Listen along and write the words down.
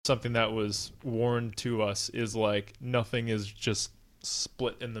something that was warned to us is like nothing is just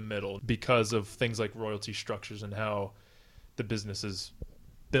split in the middle because of things like royalty structures and how the business is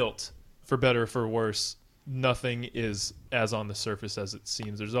built. For better or for worse, nothing is as on the surface as it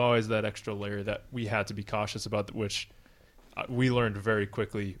seems. There's always that extra layer that we had to be cautious about, which we learned very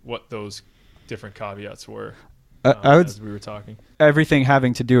quickly what those different caveats were as we were talking. Everything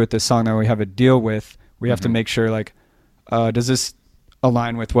having to do with this song that we have a deal with, we have to make sure, like, does this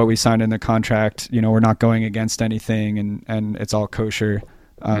align with what we signed in the contract? You know, we're not going against anything, and it's all kosher.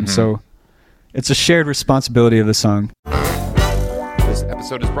 So it's a shared responsibility of the song. This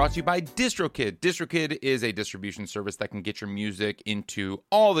episode is brought to you by DistroKid. DistroKid is a distribution service that can get your music into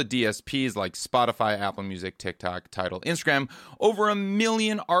all the DSPs like Spotify, Apple Music, TikTok, Tidal, Instagram. Over 1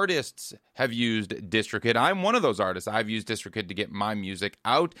 million artists have used DistroKid. I'm one of those artists. I've used DistroKid to get my music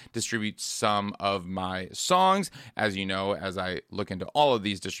out, distribute some of my songs. As you know, as I look into all of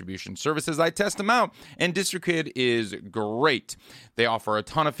these distribution services, I test them out. And DistroKid is great. They offer a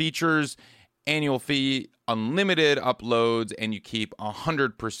ton of features, annual fee, unlimited uploads, and you keep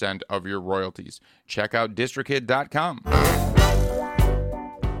 100% of your royalties. Check out distrokid.com.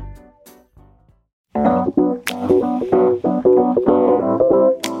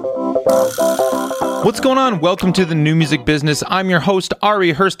 What's going on? Welcome to the New Music Business. I'm your host,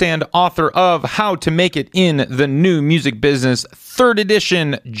 Ari Herstand, author of How to Make It in the New Music Business. 3rd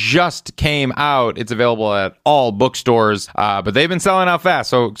edition just came out. It's available at all bookstores, but they've been selling out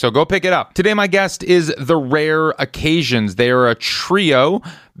fast, so go pick it up. Today, my guest is The Rare Occasions. They are a trio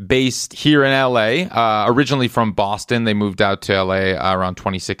based here in LA, originally from Boston. They moved out to LA around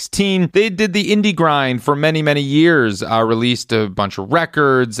 2016. They did the indie grind for many, many years, released a bunch of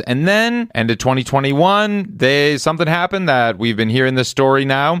records, and then ended 2021. Something happened that we've been hearing this story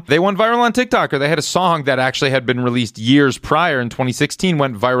now. They went viral on TikTok, or they had a song that actually had been released years prior in 2016,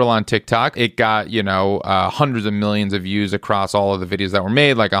 went viral on TikTok. It got, hundreds of millions of views across all of the videos that were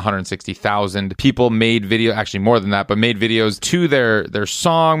made, like 160,000 people made video, actually more than that, but made videos to their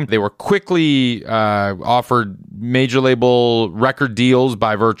song. They were quickly offered major label record deals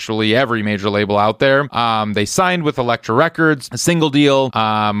by virtually every major label out there. They signed with Elektra Records, a single deal.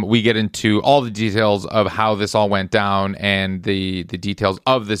 We get into all the details of how this all went down and the details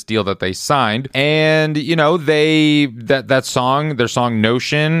of this deal that they signed. And, that song, their song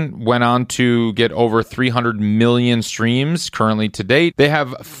Notion, went on to get over 300 million streams currently to date. They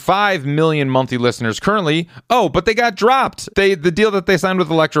have 5 million monthly listeners currently. Oh, but they got dropped. The deal that they signed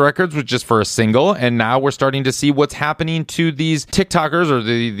with Elektra Records was just for a single, and now we're starting to see what's happening to these TikTokers or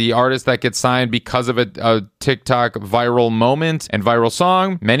the artists that get signed because of a TikTok viral moment and viral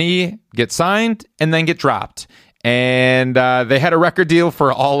song. Many get signed and then get dropped. And they had a record deal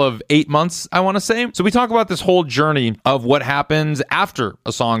for all of 8 months, I want to say. So we talk about this whole journey of what happens after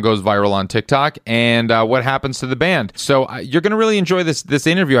a song goes viral on TikTok and what happens to the band. So you're going to really enjoy this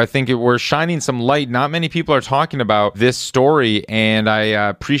interview. I think we're shining some light. Not many people are talking about this story, and I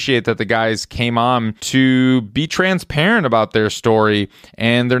appreciate that the guys came on to be transparent about their story,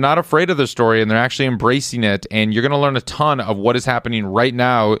 and they're not afraid of their story, and they're actually embracing it. And you're going to learn a ton of what is happening right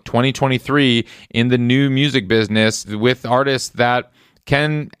now, 2023, in the new music business, with artists that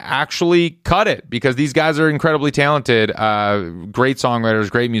can actually cut it, because these guys are incredibly talented, great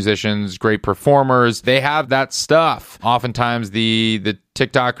songwriters, great musicians, great performers. They have that stuff. Oftentimes the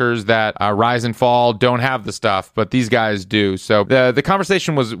TikTokers that rise and fall don't have the stuff, but these guys do. So the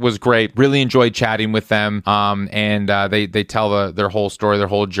conversation was great. Really enjoyed chatting with them, and they tell their whole story, their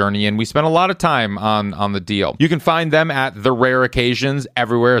whole journey, and we spent a lot of time on the deal. You can find them at The Rare Occasions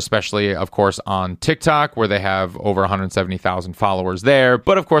everywhere, especially, of course, on TikTok, where they have over 170,000 followers there,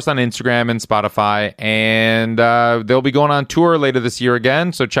 but of course on Instagram and Spotify, and they'll be going on tour later this year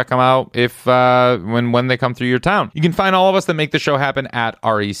again, so check them out when they come through your town. You can find all of us that make the show happen at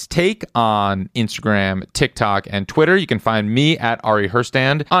Ari's Take on Instagram, TikTok, and Twitter. You can find me at Ari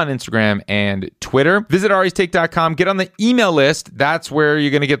Herstand on Instagram and Twitter. Visit aristake.com. Get on the email list. That's where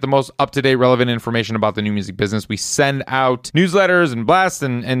you're going to get the most up-to-date, relevant information about the new music business. We send out newsletters and blasts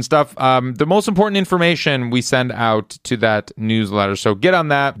and stuff. The most important information we send out to that newsletter. So get on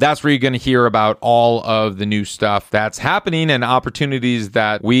that. That's where you're going to hear about all of the new stuff that's happening and opportunities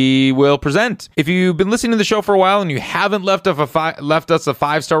that we will present. If you've been listening to the show for a while and you haven't left us a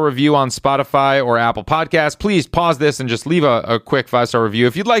 5-star review on Spotify or Apple Podcasts, please pause this and just leave a quick 5-star review.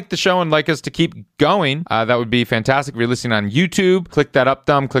 If you'd like the show and like us to keep going, that would be fantastic. If you're listening on YouTube, click that up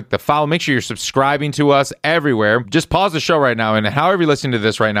thumb, click the follow. Make sure you're subscribing to us everywhere. Just pause the show right now, and however you're listening to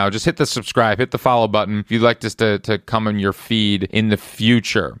this right now, just hit the subscribe, hit the follow button if you'd like this to come in your feed in the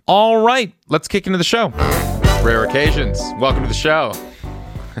future. All right, let's kick into the show. Rare Occasions, welcome to the show.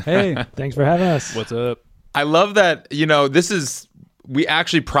 Hey. Thanks for having us. What's up? I love that, we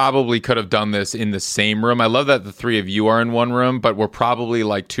actually probably could have done this in the same room. I love that the three of you are in one room, but we're probably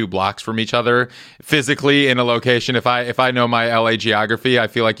like 2 blocks from each other physically in a location. If I know my LA geography, I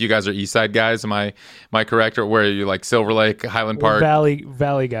feel like you guys are East Side guys. Am I correct? Or where are you, like Silver Lake, Highland We're Park?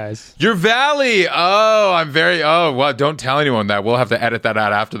 Valley guys. You're Valley. Well, don't tell anyone that. We'll have to edit that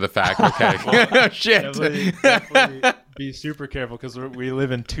out after the fact. Okay. Shit. Definitely be super careful because we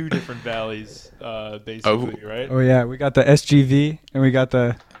live in 2 different valleys, basically, right? Oh yeah, we got the SGV and we got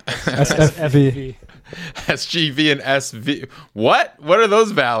the SFV. SGV and SV. What are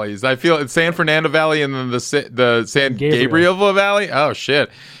those valleys? I feel it's San Fernando Valley and then the San Gabriel Valley. Oh shit,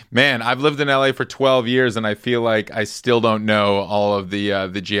 man! I've lived in LA for 12 years and I feel like I still don't know all of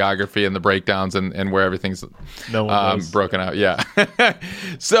the geography and the breakdowns and where everything's broken out. Yeah.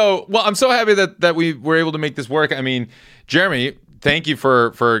 So, well, I'm so happy that we were able to make this work. I mean, Jeremy, thank you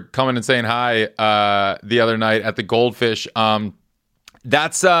for coming and saying hi the other night at the Goldfish.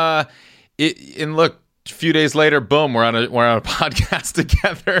 That's and look, a few days later, boom, we're on a podcast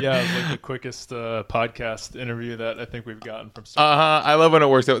together. Yeah, it was like the quickest podcast interview that I think we've gotten from. I love when it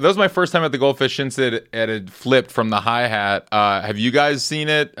works out. That was my first time at the Goldfish since it had flipped from the hi-hat. Have you guys seen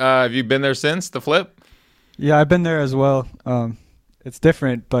it? Have you been there since the flip? Yeah, I've been there as well. It's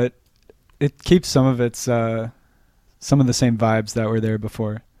different, but it keeps some of its some of the same vibes that were there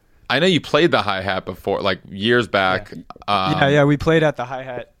before. I know you played the hi-hat before, like years back. Yeah, we played at the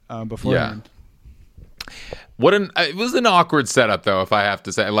hi-hat beforehand. It was an awkward setup though, if I have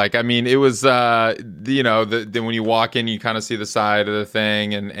to say. Like, I mean, it was when you walk in, you kind of see the side of the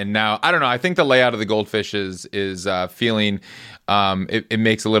thing, and now I don't know. I think the layout of the Goldfish is feeling. It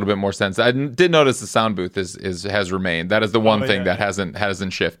makes a little bit more sense. I did notice the sound booth has remained. That is the one thing that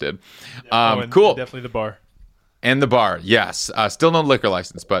hasn't shifted. Yeah, cool. Definitely the bar. And the bar, yes. Still no liquor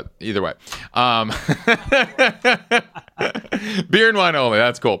license, but either way. Beer and wine only.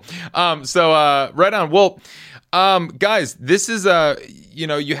 That's cool. So right on. Well, guys, this is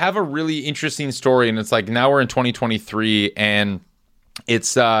you have a really interesting story, and it's like now we're in 2023, and it's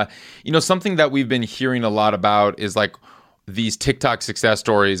something that we've been hearing a lot about is like these TikTok success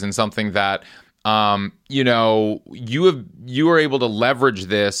stories, and something that you are able to leverage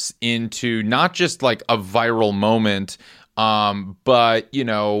this into not just like a viral moment, but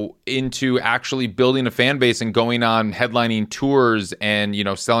into actually building a fan base and going on headlining tours and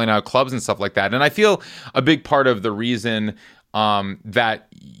selling out clubs and stuff like that. And I feel a big part of the reason that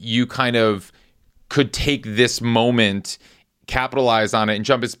you kind of could take this moment, capitalize on it, and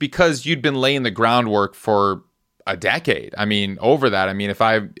jump is because you'd been laying the groundwork for a decade. I mean, over that. I mean, if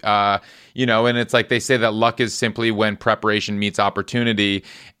I, and it's like they say that luck is simply when preparation meets opportunity.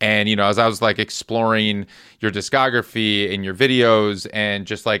 And, as I was like exploring your discography and your videos and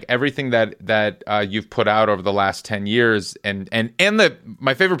just like everything that you've put out over the last 10 years and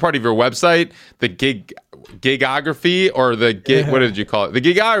my favorite part of your website, the gigography or the gig, what did you call it? The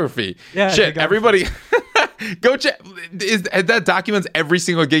gigography. Yeah. Shit, gigography. Everybody go check. That documents every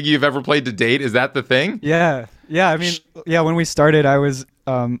single gig you've ever played to date? Is that the thing? Yeah. I mean, when we started, I was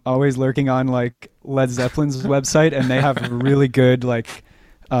always lurking on like Led Zeppelin's website, and they have really good like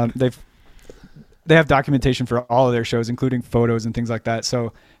they have documentation for all of their shows, including photos and things like that.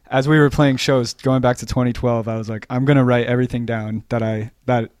 So as we were playing shows going back to 2012, I was like, I'm gonna write everything down that I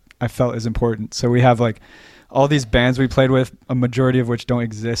felt is important. So we have like all these bands we played with, a majority of which don't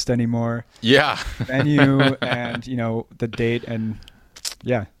exist anymore. Yeah. Venue and the date, and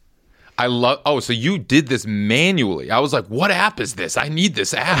yeah. So you did this manually. I was like, what app is this? I need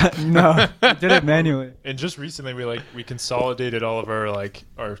this app. No, I did it manually. And just recently we consolidated all of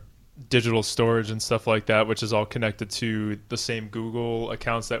our digital storage and stuff like that, which is all connected to the same Google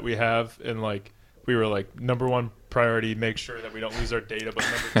accounts that we have. And we were like, number one priority, make sure that we don't lose our data, but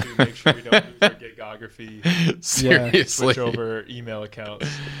number two, make sure we don't lose our gigography. Seriously. Switch over email accounts.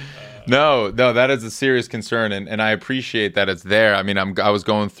 No, that is a serious concern, and I appreciate that it's there. I mean, I was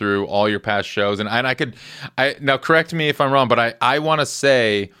going through all your past shows, and I now correct me if I'm wrong, but I want to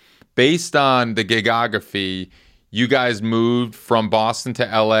say, based on the gigography, you guys moved from Boston to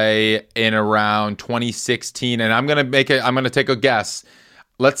LA in around 2016, and I'm gonna take a guess.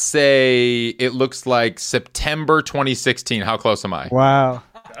 Let's say it looks like September 2016. How close am I? Wow.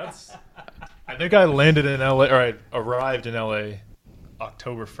 I think I landed in LA, or I arrived in LA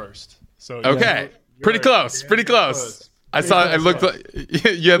October 1st. So okay, pretty close. I looked like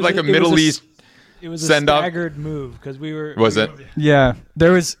you had like a Middle East. It was a staggered move because we were. Was it? Yeah,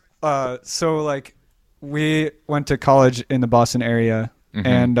 there was. So like, we went to college in the Boston area,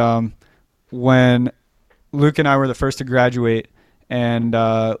 and when Luke and I were the first to graduate, and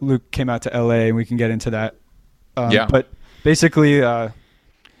Luke came out to LA, and we can get into that. Yeah. But basically,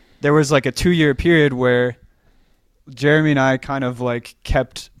 there was like a 2-year period where Jeremy and I kind of like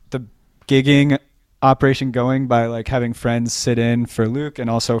kept the gigging operation going by like having friends sit in for Luke and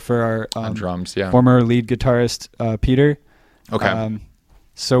also for our On drums, yeah. former lead guitarist Peter. Okay.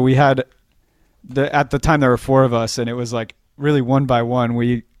 So we had at the time there were 4 of us, and it was like really one by one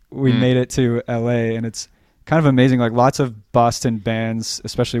we made it to LA, and it's kind of amazing. Like lots of Boston bands,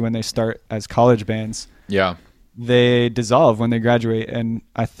 especially when they start as college bands, Yeah. they dissolve when they graduate, and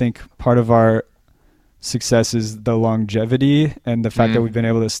I think part of our success is the longevity and the fact that we've been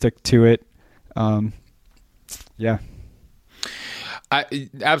able to stick to it. Yeah.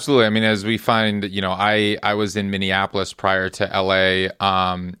 Absolutely. I mean, as we find, I was in Minneapolis prior to LA,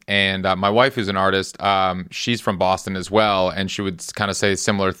 and my wife, who's an artist, she's from Boston as well, and she would kind of say a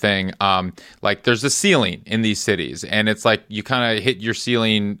similar thing. Like, there's a ceiling in these cities, and it's like you kind of hit your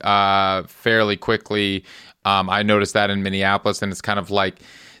ceiling fairly quickly. I noticed that in Minneapolis, and it's kind of like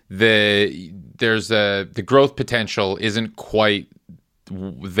the growth potential isn't quite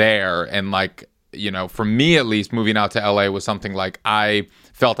there, and like, for me at least, moving out to LA was something like I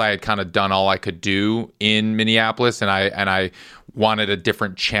felt I had kind of done all I could do in Minneapolis, and I wanted a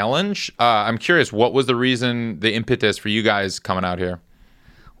different challenge. I'm curious, what was the impetus for you guys coming out here?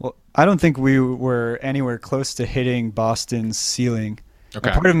 Well, I don't think we were anywhere close to hitting Boston's ceiling. Okay.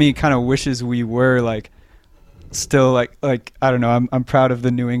 And part of me kind of wishes we were like still like I don't know. I'm proud of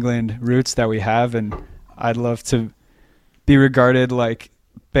the New England roots that we have, and I'd love to be regarded like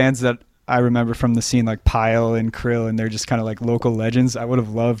bands that I remember from the scene, like Pile and Krill, and they're just kind of like local legends. I would have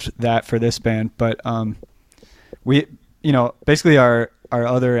loved that for this band, but we, basically our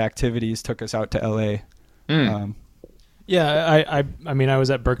other activities took us out to LA. Yeah, I mean, I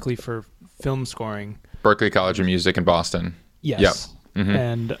was at Berkeley for film scoring. Berkeley College of Music in Boston. Yes. Yep. Mm-hmm.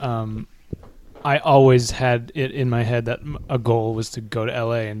 And I always had it in my head that a goal was to go to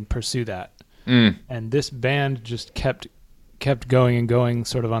LA and pursue that. And this band just kept going and going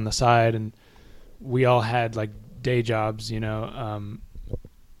sort of on the side, and we all had like day jobs, and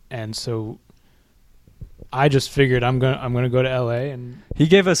so I just figured I'm gonna go to LA. And he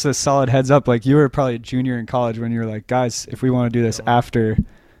gave us a solid heads up. Like, you were probably a junior in college when you were like, guys, if we want to do this after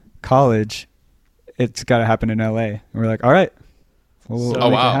college, it's got to happen in LA. And we're like, all right, we'll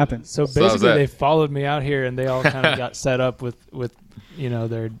make it happen. So basically they followed me out here, and they all kind of got set up with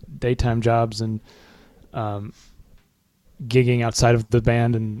their daytime jobs and gigging outside of the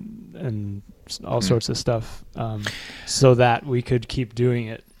band and all sorts of stuff, so that we could keep doing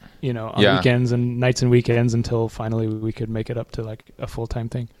it, on weekends and nights and weekends until finally we could make it up to like a full-time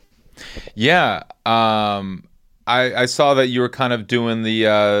thing. Yeah. I saw that you were kind of doing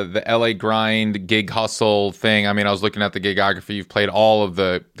the LA grind gig hustle thing. I mean, I was looking at the gigography. You've played all of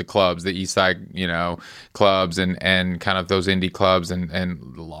the clubs, the East Side, clubs and kind of those indie clubs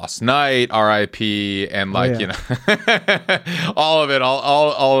and Lost Night, RIP, and like, all of it,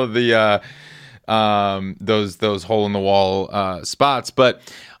 all of the those hole in the wall spots. But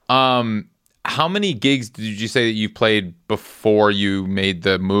how many gigs did you say that you played before you made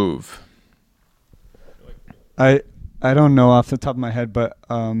the move? I don't know off the top of my head, but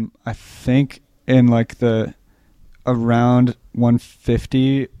I think in like the around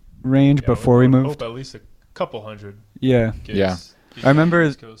 150 range before we moved. Hope at least a couple hundred. Yeah. Gigs. Yeah. I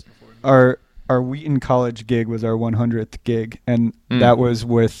remember our Wheaton College gig was our 100th gig, and that was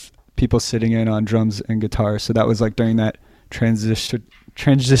with people sitting in on drums and guitar. So that was like during that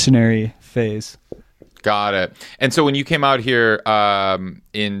transitionary phase. Got it. And so when you came out here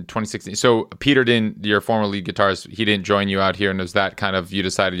in 2016, so Peter your former lead guitarist, he didn't join you out here, and was that kind of, you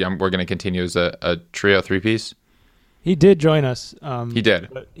decided we're going to continue as a trio, 3-piece? He did join us. He did.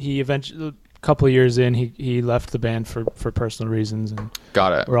 But he eventually, a couple of years in, he left the band for personal reasons. And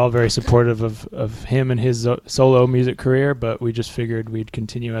got it. We're all very supportive of him and his solo music career, but we just figured we'd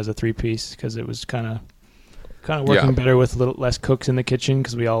continue as a 3-piece because it was kind of working better with a little less cooks in the kitchen,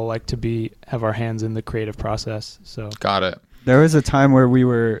 because we all like to have our hands in the creative process. So got it. There was a time where we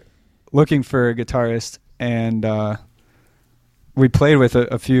were looking for a guitarist, and we played with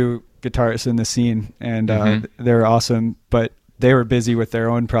a few guitarists in the scene, and they were awesome, but they were busy with their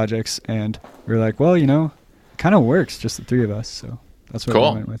own projects, and we were like, well, it kind of works, just the 3 of us. So that's what we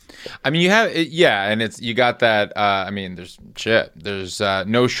went with. I mean, you have, and you got that. I mean, there's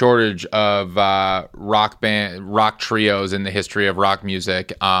no shortage of rock trios in the history of rock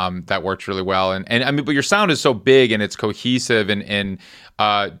music that worked really well. And I mean, but your sound is so big and it's cohesive. And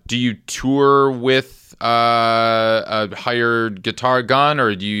do you tour with a hired guitar gun,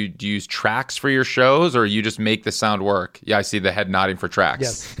 or do you use tracks for your shows, or you just make the sound work? Yeah, I see the head nodding for tracks.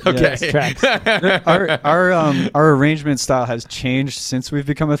 Yes. Okay. Yes, tracks. Our arrangement style has changed since we've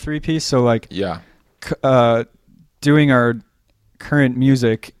become a 3-piece. So like, Yeah. Doing our current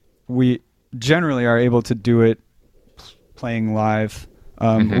music, we generally are able to do it playing live.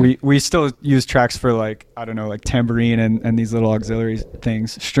 We still use tracks for like, I don't know, like tambourine and these little auxiliary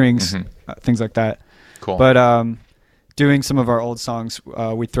things, strings, things like that. Cool. But doing some of our old songs,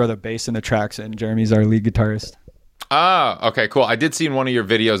 we throw the bass in the tracks, and Jeremy's our lead guitarist. Ah, okay, cool. I did see in one of your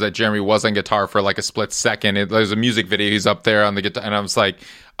videos that Jeremy was on guitar for like a split second. There's a music video. He's up there on the guitar, and I was like,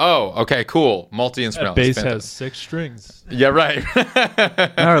 oh, okay, cool. Multi-instrumental. That bass has 6 strings. Yeah, right.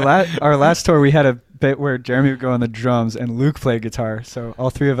 Our last tour, we had a bit where Jeremy would go on the drums and Luke played guitar. So all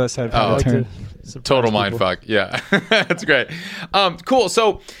three of us had a turn. Total mind fuck. Yeah, that's great. Cool.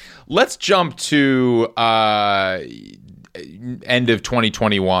 So let's jump to end of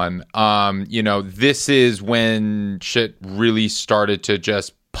 2021. This is when shit really started to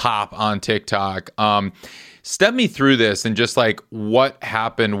just pop on TikTok. Step me through this and just like what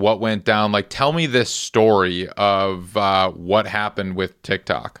happened, what went down. Like, tell me this story of what happened with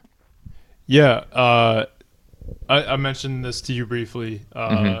TikTok. Yeah, I mentioned this to you briefly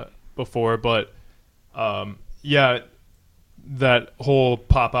before, but yeah, that whole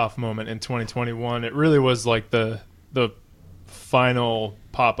pop-off moment in 2021, it really was like the final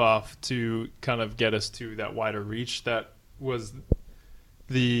pop-off to kind of get us to that wider reach. That was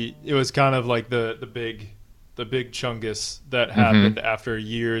it was kind of like the big chungus that happened after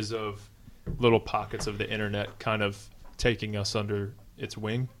years of little pockets of the internet kind of taking us under its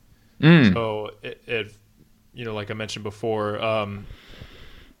wing. So it like I mentioned before,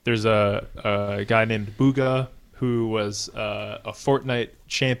 there's a guy named Booga who was a Fortnite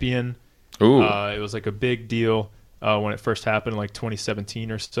champion. Ooh. It was like a big deal when it first happened, like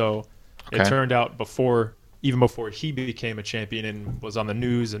 2017 or so. Okay. It turned out even before he became a champion and was on the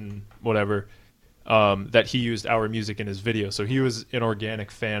news and whatever, that he used our music in his video. So he was an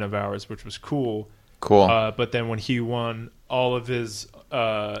organic fan of ours, which was cool. Cool. But then when he won, all of his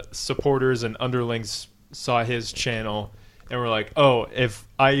supporters and underlings saw his channel and were like, oh, if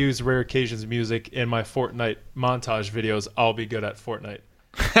I use Rare Occasions music in my Fortnite montage videos, I'll be good at Fortnite.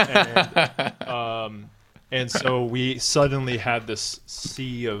 And so we suddenly had this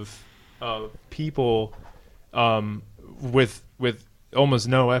sea of people with almost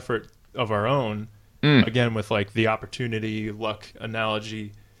no effort of our own. Again, with like the opportunity, luck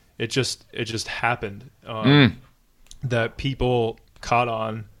analogy, it just happened that people caught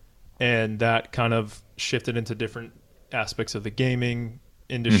on, and that kind of shifted into different aspects of the gaming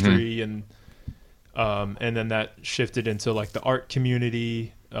industry, and then that shifted into like the art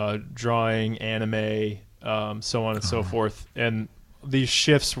community, drawing, anime, so on and so forth. And these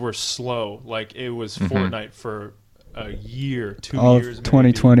shifts were slow. Like it was Fortnite for a year, 2 All years, of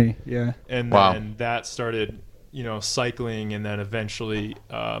 2020, yeah. and Wow. then that started, cycling, and then eventually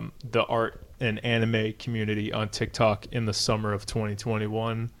the art and anime community on TikTok in the summer of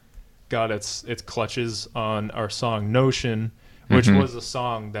 2021 got its clutches on our song Notion, which was a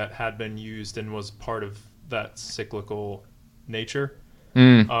song that had been used and was part of that cyclical nature.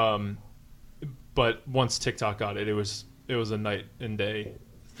 But once TikTok got it, it was a night and day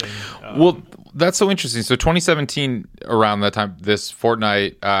thing. Well, that's so interesting. So 2017, around that time, this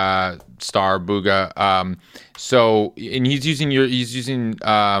Fortnite star Booga. And he's using your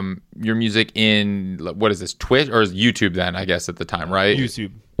music in, what is this, Twitch or YouTube? Then I guess at the time, right?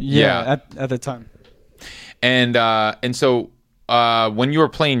 YouTube. Yeah. At the time. And so when you were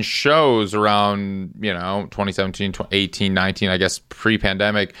playing shows around 2017, 18, 19, I guess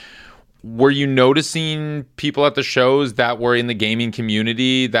pre-pandemic, were you noticing people at the shows that were in the gaming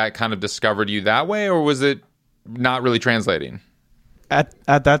community that kind of discovered you that way, or was it not really translating? At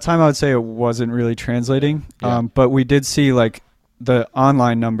that time, I would say it wasn't really translating. Yeah. But we did see like the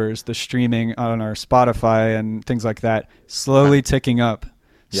online numbers, the streaming on our Spotify and things like that, slowly ticking up.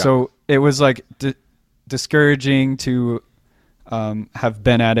 Yeah. So it was like discouraging to have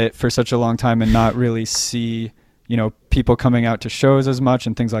been at it for such a long time and not really see people coming out to shows as much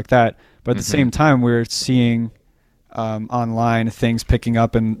and things like that. But at the same time, we're seeing online things picking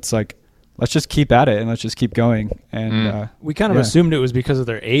up, and it's like, let's just keep at it and let's just keep going. And we kind of assumed it was because of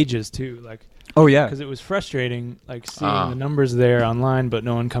their ages too, like. Oh yeah, because it was frustrating, like seeing the numbers there online, but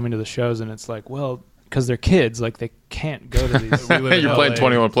no one coming to the shows, and it's like, well, because they're kids, like they can't go to these. You're playing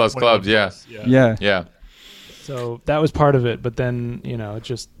 21 plus clubs, yeah. So that was part of it, but then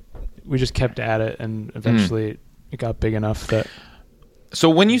we just kept at it, and eventually it got big enough that. So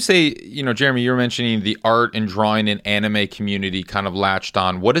when you say, Jeremy, you're mentioning the art and drawing and anime community kind of latched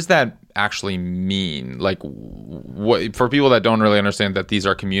on. What does that actually mean? Like, what for people that don't really understand that these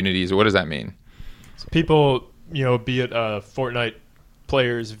are communities? What does that mean? So people, be it Fortnite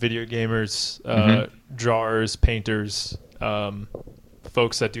players, video gamers, drawers, painters,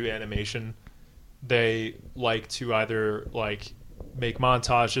 folks that do animation, they like to either like make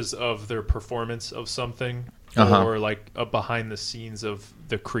montages of their performance of something. Or like a behind the scenes of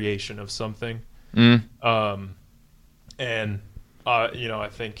the creation of something. I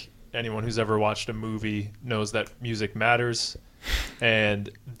think anyone who's ever watched a movie knows that music matters, and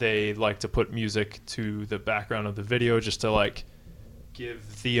they like to put music to the background of the video just to like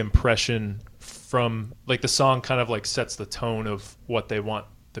give the impression from like the song kind of like sets the tone of what they want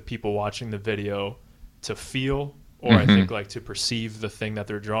the people watching the video to feel, or I think like to perceive the thing that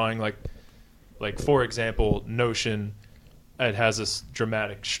they're drawing. Like for example, Notion, it has this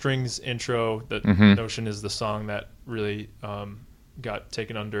dramatic strings intro. That Notion is the song that really got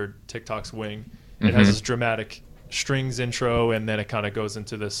taken under TikTok's wing. It has this dramatic strings intro, and then it kind of goes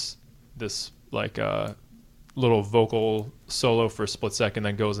into this like little vocal solo for a split second,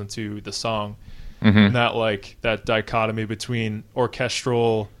 then goes into the song. And that dichotomy between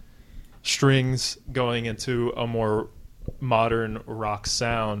orchestral strings going into a more modern rock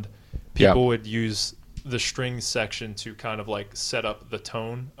sound. People would use the strings section to kind of like set up the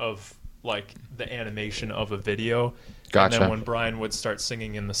tone of like the animation of a video. Gotcha. And then when Brian would start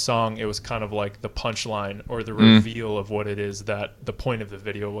singing in the song, it was kind of like the punchline or the reveal of what it is that the point of the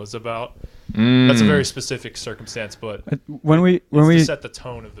video was about. That's a very specific circumstance, but when we to set the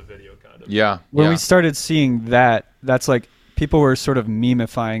tone of the video kind of. When we started seeing that, that's like people were sort of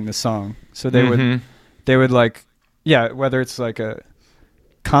memifying the song. So they would like, whether it's like a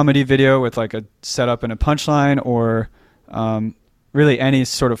comedy video with like a setup and a punchline, or really any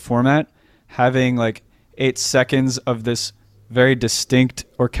sort of format, having like 8 seconds of this very distinct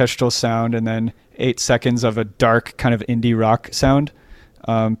orchestral sound and then 8 seconds of a dark kind of indie rock sound.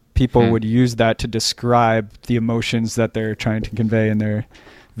 People would use that to describe the emotions that they're trying to convey in their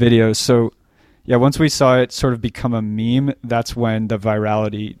videos. So once we saw it sort of become a meme, that's when the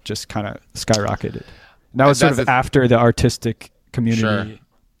virality just kind of skyrocketed. And that was sort of after the artistic community. Sure.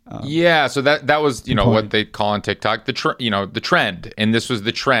 So that was what they call on TikTok the trend, and this was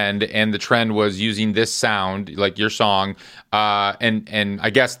the trend, and the trend was using this sound like your song, and I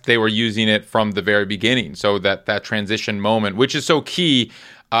guess they were using it from the very beginning. So that transition moment, which is so key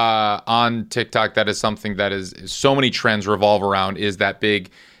on TikTok, that is something that is so many trends revolve around, is that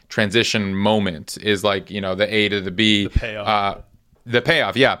big transition moment, is like the A to the B, the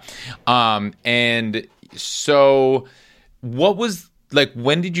payoff, and so what was. Like,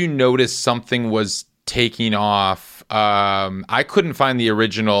 when did you notice something was taking off? I couldn't find the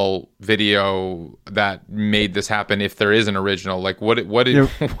original video that made this happen, if there is an original. Like, what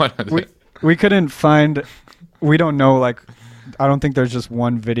we couldn't find. We don't know. Like, I don't think there's just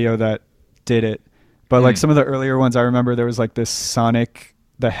one video that did it. But like some of the earlier ones, I remember there was like this Sonic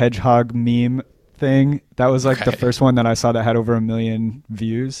the Hedgehog meme thing. That was like the first one that I saw that had over 1 million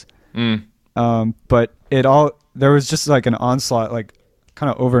views. But there was just like an onslaught, like kind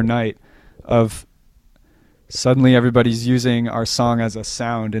of overnight, of suddenly everybody's using our song as a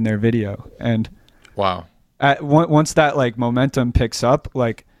sound in their video. And wow, once that like momentum picks up,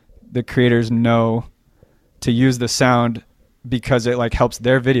 like the creators know to use the sound because it like helps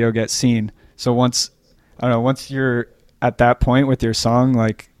their video get seen. So once you're at that point with your song,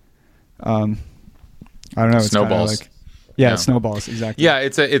 like I don't know, it's snowballs. Like, it snowballs, exactly. Yeah,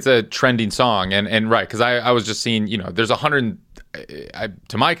 it's a trending song, and right, because I was just seeing, there's 100.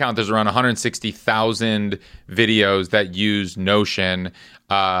 To my count, there's around 160,000 videos that use Notion,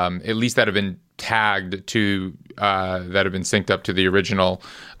 at least that have been tagged to, that have been synced up to the original,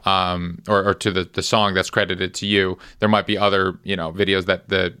 or to the song that's credited to you. There might be other, videos that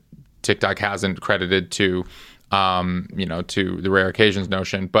the TikTok hasn't credited to, to the rare occasions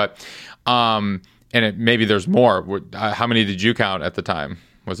Notion, but, and maybe there's more. How many did you count at the time?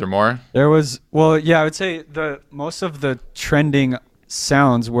 Was there more? There was, I would say most of the trending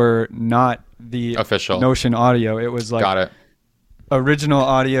sounds were not the official Notion audio. It was like got it. Original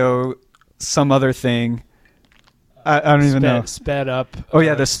audio, some other thing. I don't even know. Sped up.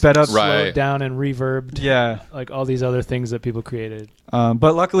 The sped up, slowed down, and reverbed. Yeah, like all these other things that people created.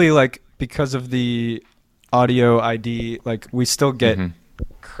 But luckily, like because of the audio ID, like we still get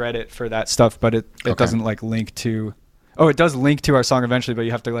credit for that stuff, but it doesn't like link to Oh, it does link to our song eventually, but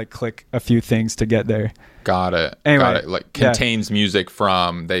you have to like click a few things to get there. Got it. Anyway, got it. Like contains music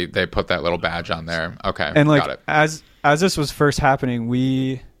from. They put that little badge on there. Okay. And like got it. as this was first happening,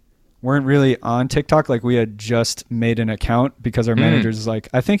 we weren't really on TikTok. Like we had just made an account because our managers was like,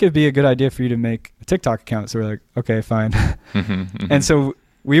 I think it'd be a good idea for you to make a TikTok account. So we're like, okay, fine. And so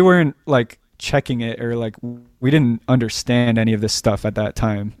we weren't like checking it, or like we didn't understand any of this stuff at that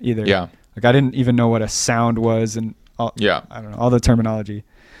time either. Yeah. Like I didn't even know what a sound was and all, I don't know, all the terminology.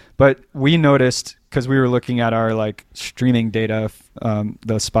 But we noticed, because we were looking at our like streaming data,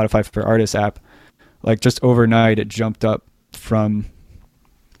 the Spotify for Artists app, like just overnight it jumped up from,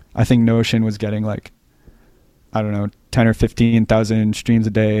 I think Notion was getting like, I don't know, 10 or 15,000 streams a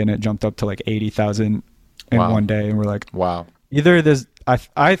day, and it jumped up to like 80,000 in one day. And we're like, wow. Either this,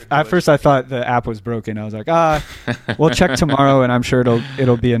 at first I thought the app was broken. I was like, we'll check tomorrow and I'm sure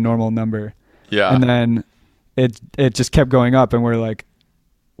it'll be a normal number. Yeah. And then it just kept going up, and we're like,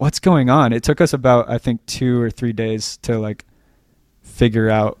 what's going on? It took us about, I think, 2 or 3 days to like figure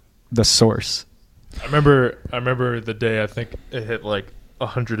out the source. I remember the day I think it hit like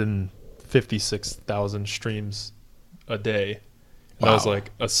 156,000 streams a day. And that was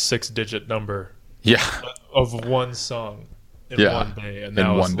like a 6-digit number. Yeah. Of one song in one day. And that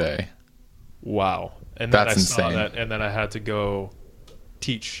in was one day. Like, wow. And that's then I insane. saw that, and then I had to go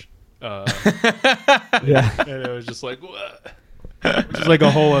teach. Yeah. And it was just like, what? Which is like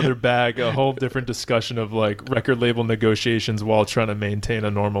a whole other bag, a whole different discussion of like record label negotiations while trying to maintain a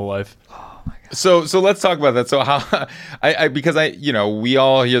normal life. So let's talk about that. So how because we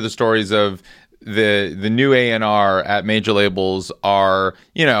all hear the stories of the new A&R at major labels are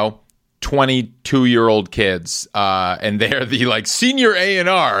 22-year-old kids, and they're the like senior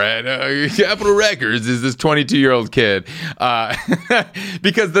A&R at Capitol Records is this 22-year-old kid,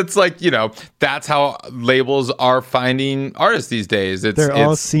 because that's like that's how labels are finding artists these days. They're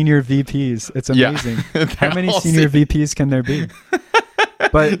all senior VPs. It's amazing. How many senior VPs can there be?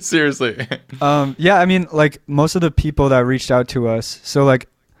 But seriously, I mean, like most of the people that reached out to us, so like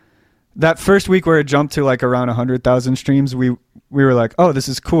that first week where it jumped to like around 100,000 streams, we were like, oh, this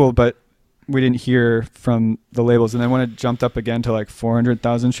is cool, but we didn't hear from the labels. And then when it jumped up again to like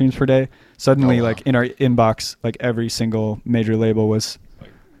 400,000 streams per day, suddenly like in our inbox, like every single major label was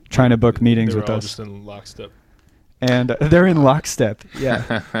trying to book meetings with us. Just in lockstep. And they're in lockstep.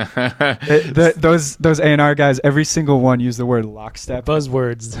 Yeah. Those A&R guys, every single one use the word lockstep.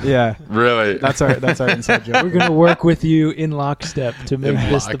 Buzzwords. Yeah. Really? That's our inside joke. We're going to work with you in lockstep to make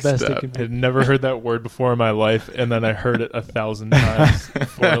this the best it can I be. had never heard that word before in my life, and then I heard it 1,000 times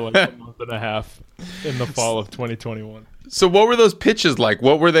for like a month and a half in the fall of 2021. So what were those pitches like?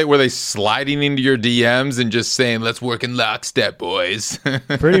 What were they? Were they sliding into your DMs and just saying, "Let's work in lockstep, boys"?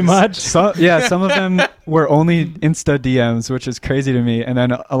 Pretty much. Some of them were only Insta DMs, which is crazy to me. And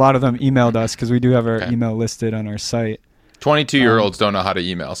then a lot of them emailed us because we do have our email listed on our site. 22-year-olds don't know how to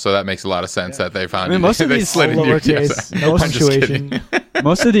email, so that makes a lot of sense that they found. I mean, most of these slid into your lowercase, DMs. no I'm just punctuation. kidding.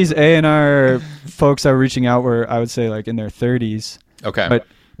 Most of these A&R folks that were reaching out were, I would say, like in their 30s. Okay. But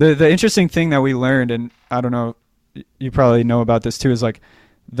the interesting thing that we learned, and I don't know, you probably know about this too, is like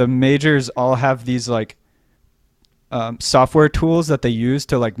the majors all have these like software tools that they use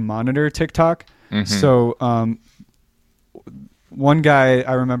to like monitor TikTok. Mm-hmm. So one guy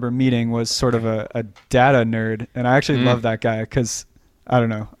I remember meeting was sort of a data nerd, and I actually love that guy because I don't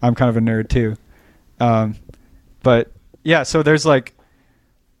know, I'm kind of a nerd too. But yeah, so there's like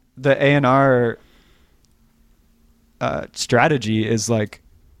the A&R strategy is like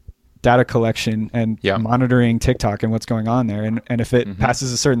data collection and monitoring TikTok and what's going on there. And if it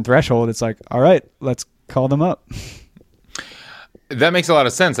passes a certain threshold, it's like, all right, let's call them up. That makes a lot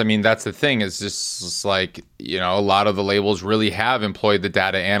of sense. I mean, that's the thing. It's just like, a lot of the labels really have employed the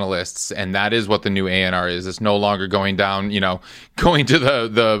data analysts, and that is what the new A&R is. It's no longer going down, going to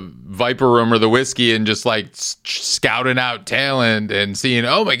the Viper Room or the Whiskey and just like scouting out talent and seeing,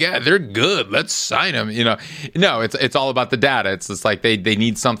 oh my God, they're good, let's sign them. No, it's all about the data. It's just like they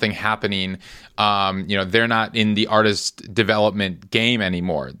need something happening. They're not in the artist development game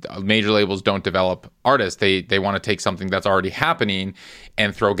anymore. Major labels don't develop artists. They want to take something that's already happening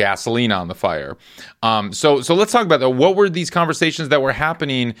and throw gasoline on the fire. So let's talk about that. What were these conversations that were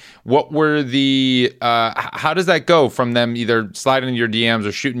happening? What were the how does that go from them either sliding into your DMs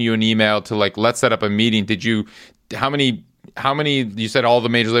or shooting you an email to like, let's set up a meeting? How many, you said all the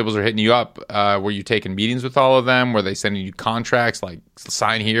major labels are hitting you up. Were you taking meetings with all of them? Were they sending you contracts like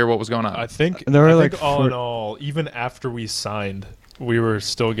sign here? What was going on? I think all in all, even after we signed, we were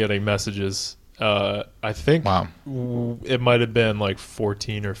still getting messages. I think it might have been like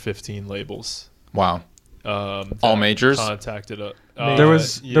 14 or 15 labels. Wow. All majors? contacted us. There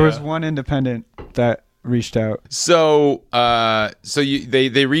was one independent that reached out. So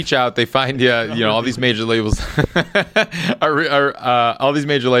they reach out, they find all these major labels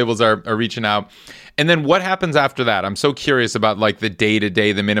are reaching out. And then what happens after that? I'm so curious about like the day to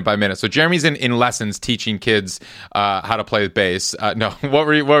day, the minute by minute. So Jeremy's in lessons teaching kids how to play bass. No, what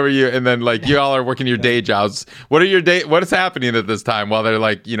were you? And then like you all are working your day jobs. What is happening at this time while they're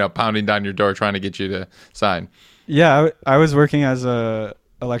like, pounding down your door trying to get you to sign? Yeah, I was working as a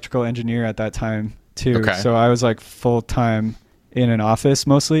electrical engineer at that time too. Okay. So I was like full time in an office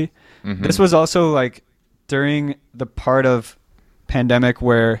mostly. Mm-hmm. This was also like during the part of pandemic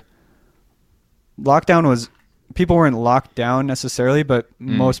where people weren't locked down necessarily, but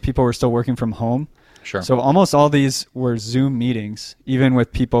most people were still working from home. Sure. So almost all these were Zoom meetings, even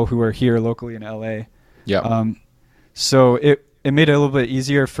with people who were here locally in LA. Yeah. So it made it a little bit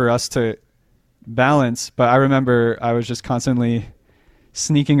easier for us to balance. But I remember I was just constantly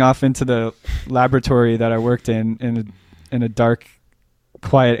sneaking off into the laboratory that I worked in a dark,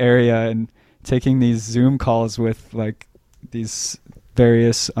 quiet area and taking these Zoom calls with like these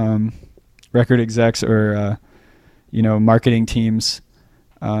various record execs or marketing teams.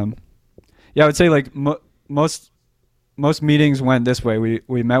 I would say like most meetings went this way.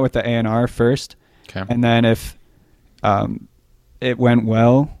 We met with the A&R first, okay, and then if it went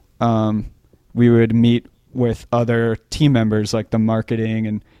well, we would meet with other team members like the marketing,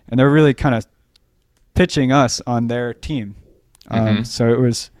 and they're really kind of pitching us on their team. So it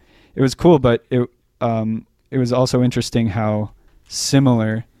was cool, but it was also interesting how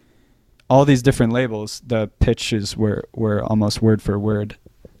similar all these different labels, the pitches were almost word for word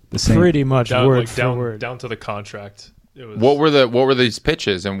the same. Pretty much word for word. Down to the contract. It was, what were these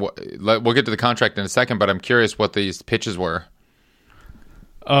pitches? And we'll get to the contract in a second, but I'm curious what these pitches were.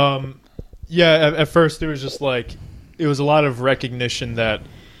 At first it was just like, it was a lot of recognition that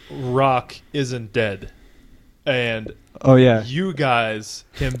rock isn't dead. And you guys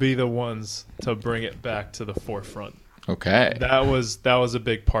can be the ones to bring it back to the forefront. Okay. That was a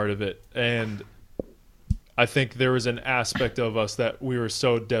big part of it. And I think there was an aspect of us that we were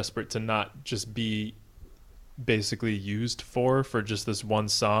so desperate to not just be basically used for just this one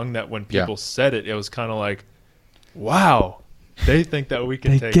song that when people said it, it was kind of like, wow, they think that we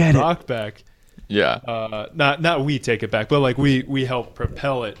can take rock back. Yeah. Not we take it back, but like we help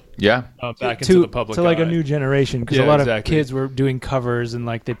propel it. Yeah. Back into the public to like eye. a new generation, because a lot of kids were doing covers and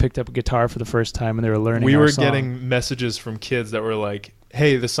like they picked up a guitar for the first time and they were learning. We were song. getting messages from kids that were like,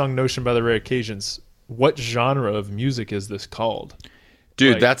 "Hey, the song Notion by the Rare Occasions. What genre of music is this called?"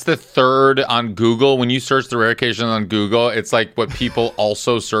 Dude, that's the third on Google. When you search the Rare Occasion on Google, it's like what people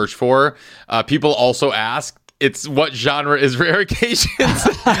also search for. People also ask, it's what genre is Rare Occasions?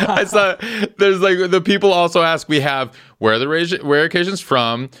 I saw there's like the people also ask, we have where are the Rare Occasions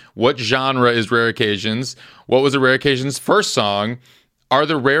from? What genre is Rare Occasions? What was the Rare Occasions first song? Are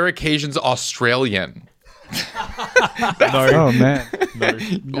the Rare Occasions Australian? Oh man.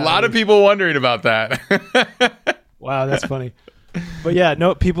 A lot of people wondering about that. Wow, that's funny. But yeah,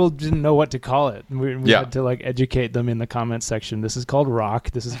 no, people didn't know what to call it. We had to like educate them in the comment section. This is called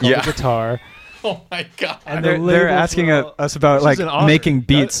rock. This is called a guitar. Oh my god! And they're asking us about like making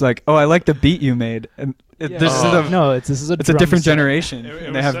beats. Like, oh, I like the beat you made. And this is a different generation.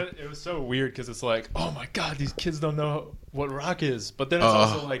 It was so weird because it's like, oh my god, these kids don't know what rock is. But then it's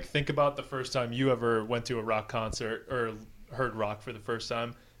also like, think about the first time you ever went to a rock concert or heard rock for the first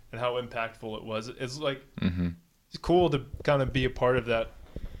time and how impactful it was. It's like. Mm-hmm. It's cool to kind of be a part of that,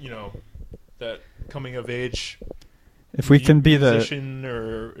 that coming of age. If we can be the musician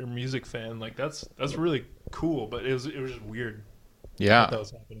or music fan, like that's really cool. But it was just weird. Yeah. That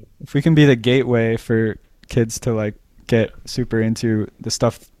was happening. If we can be the gateway for kids to like get super into the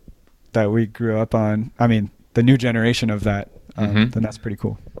stuff that we grew up on, I mean, the new generation of that, then that's pretty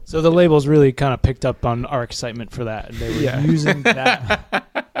cool. So the labels really kind of picked up on our excitement for that, and they were using that.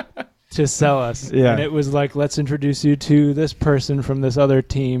 To sell us. Yeah. And it was like, let's introduce you to this person from this other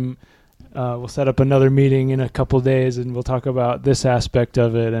team. We'll set up another meeting in a couple days and we'll talk about this aspect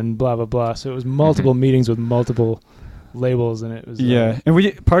of it and blah, blah, blah. So it was multiple meetings with multiple labels, and it was...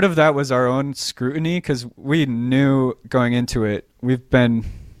 And part of that was our own scrutiny, because we knew going into it, we've been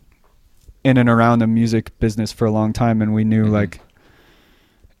in and around the music business for a long time, and we knew like,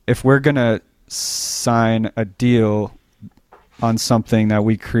 if we're going to sign a deal on something that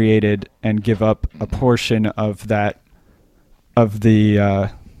we created and give up a portion of that, of the,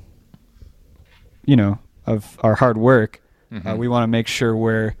 of our hard work, we want to make sure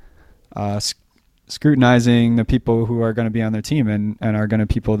we're scrutinizing the people who are going to be on their team and are going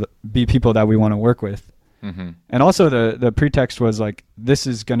to be people that we want to work with. And also the pretext was like, this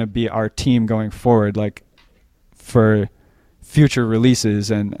is going to be our team going forward, like for future releases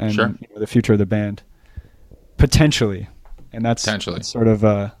and Sure. The future of the band potentially. And that's sort of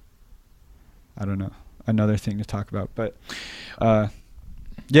I don't know, another thing to talk about, but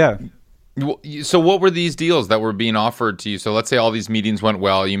yeah. So what were these deals that were being offered to you? So let's say all these meetings went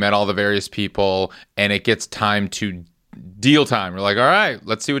well, you met all the various people, and it gets time to deal time. We're like, all right,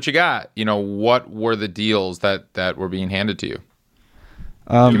 let's see what you got. What were the deals that were being handed to you?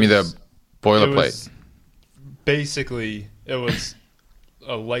 Give me the boilerplate. Basically, it was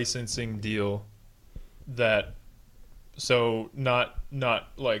a licensing deal so not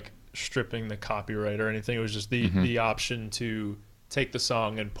like stripping the copyright or anything. It was just the option to take the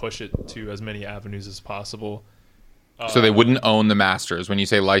song and push it to as many avenues as possible. So they wouldn't own the masters. When you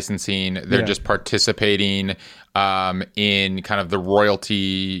say licensing, they're just participating in kind of the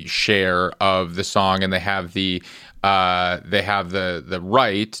royalty share of the song, and they have the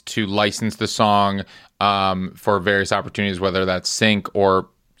right to license the song for various opportunities, whether that's sync or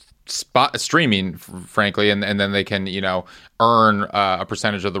streaming, frankly, and then they can earn a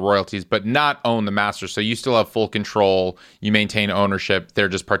percentage of the royalties, but not own the master. So you still have full control. You maintain ownership. They're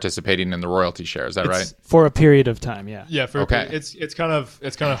just participating in the royalty share. Is that right? For a period of time, yeah. Yeah. It's kind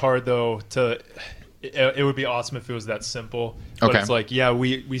of hard though to. It would be awesome if it was that simple. But it's like, yeah,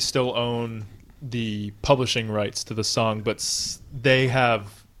 we still own the publishing rights to the song, but they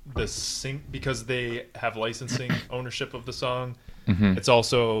have the sync because they have licensing ownership of the song. It's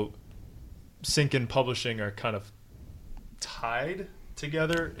also sync and publishing are kind of tied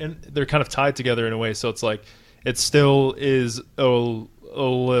together, and they're kind of tied together in a way. So it's like it still is a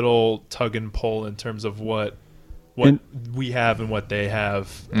little tug and pull in terms of what we have and what they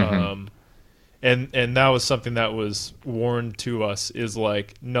have. And that was something that was warned to us, is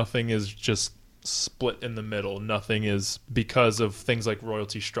like nothing is just split in the middle. Nothing is, because of things like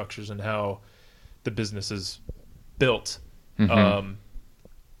royalty structures and how the business is built. For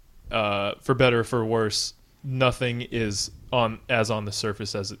better or for worse, nothing is on the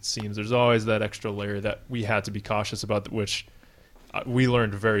surface as it seems. There's always that extra layer that we had to be cautious about, which we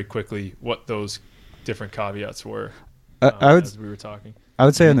learned very quickly what those different caveats were as we were talking. I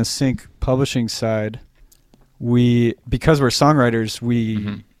would say on the sync publishing side, because we're songwriters,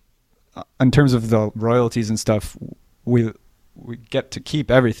 in terms of the royalties and stuff, we get to keep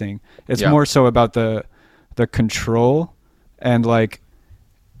everything. It's more so about the control and like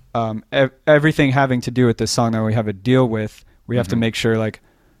everything having to do with this song that we have a deal with. We have to make sure like,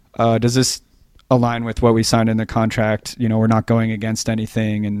 does this align with what we signed in the contract? We're not going against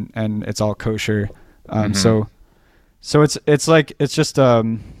anything, and it's all kosher. So it's like, it's just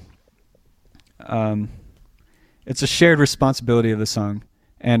it's a shared responsibility of the song.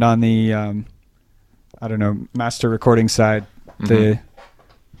 And on the I don't know, master recording side, the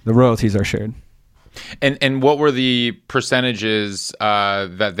royalties are shared. And what were the percentages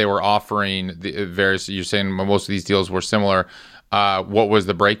that they were offering? The various, you're saying most of these deals were similar. What was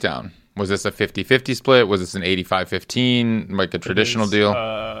the breakdown? Was this a 50-50 split? Was this an 85-15, like a traditional deal?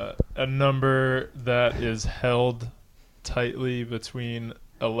 A number that is held tightly between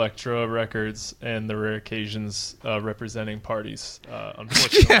Elektra Records and the Rare Occasions representing parties.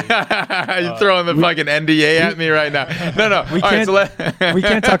 Unfortunately, you're throwing the fucking NDA at me right now. No. We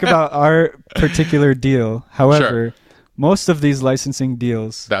can't talk about our particular deal. However, most of these licensing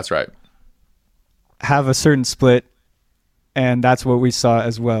deals, that's right, have a certain split, and that's what we saw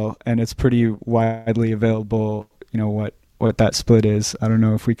as well. And it's pretty widely available. What that split is. I don't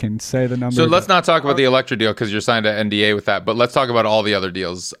know if we can say the number. So let's not talk about the Elektra deal because you're signed an NDA with that, but let's talk about all the other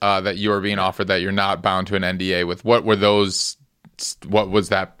deals that you are being offered that you're not bound to an NDA with. What were those? What was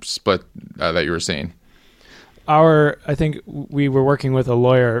that split that you were seeing? I think we were working with a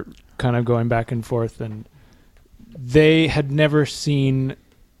lawyer kind of going back and forth, and they had never seen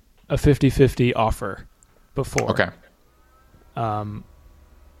a 50-50 offer before. Okay.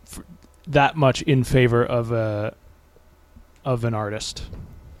 That much in favor of an artist,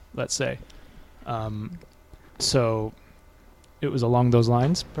 let's say. So it was along those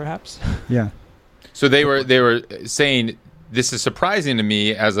lines, perhaps. Yeah. So they were saying, this is surprising to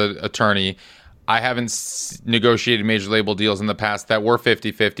me as an attorney. I haven't negotiated major label deals in the past that were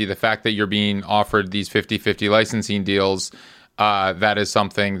 50-50. The fact that you're being offered these 50-50 licensing deals, that is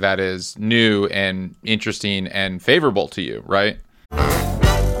something that is new and interesting and favorable to you, right?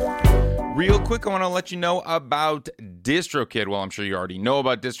 Real quick, I want to let you know about DistroKid. Well, I'm sure you already know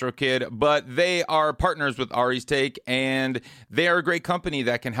about DistroKid, but they are partners with Ari's Take, and they are a great company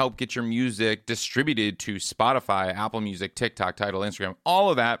that can help get your music distributed to Spotify, Apple Music, TikTok, Tidal, Instagram, all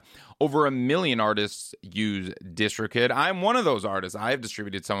of that, Over 1 million artists use DistroKid. I'm one of those artists. I have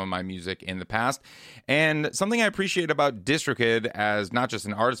distributed some of my music in the past. And something I appreciate about DistroKid as not just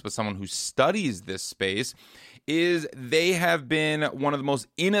an artist, but someone who studies this space is they have been one of the most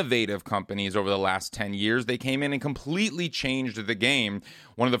innovative companies over the last 10 years. They came in and completely changed the game.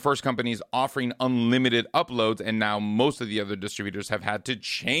 One of the first companies offering unlimited uploads, and now most of the other distributors have had to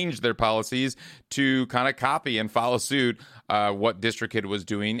change their policies to kind of copy and follow suit what DistroKid was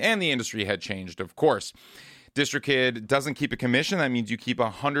doing, and the industry had changed, of course. DistroKid doesn't keep a commission. That means you keep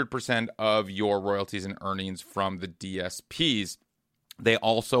 100% of your royalties and earnings from the DSPs. They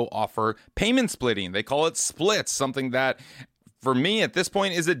also offer payment splitting. They call it splits, something that for me at this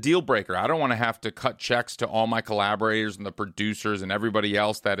point is a deal breaker. I don't want to have to cut checks to all my collaborators and the producers and everybody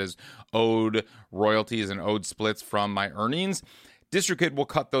else that is owed royalties and owed splits from my earnings. DistroKid will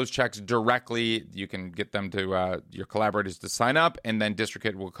cut those checks directly. You can get them to your collaborators to sign up, and then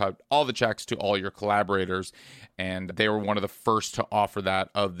DistroKid will cut all the checks to all your collaborators. And they were one of the first to offer that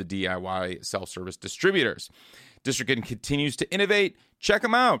of the DIY self-service distributors. DistroKid continues to innovate. Check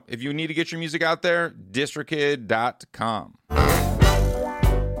them out. If you need to get your music out there, distrokid.com.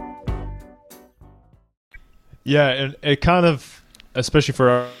 Yeah, and it kind of, especially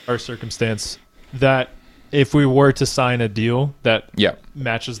for our circumstance, that if we were to sign a deal that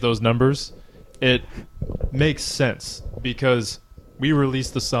matches those numbers, it makes sense because we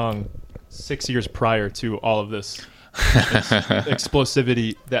released the song 6 years prior to all of this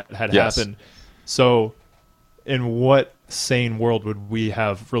explosivity that had happened. So in what sane world would we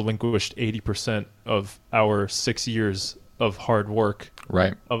have relinquished 80% of our 6 years of hard work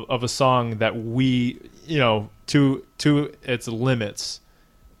of a song that we, to its limits,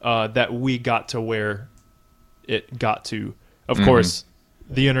 that we got to where it got to? Of course,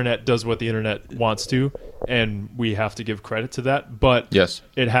 the internet does what the internet wants to, and we have to give credit to that, but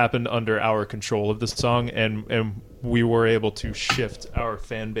it happened under our control of the song, and we were able to shift our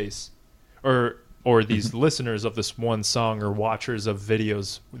fan base or these listeners of this one song or watchers of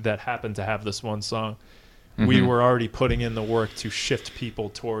videos that happen to have this one song. We were already putting in the work to shift people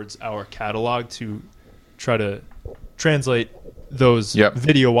towards our catalog to try to translate those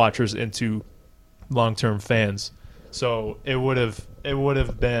video watchers into long-term fans. So it would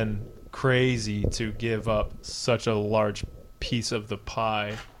have been crazy to give up such a large piece of the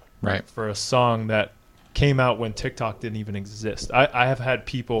pie for a song that came out when TikTok didn't even exist. I have had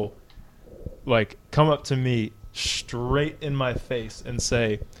people come up to me straight in my face and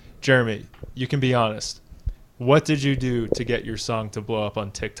say, Jeremy, you can be honest. What did you do to get your song to blow up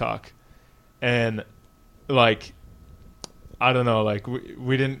on TikTok? And I don't know,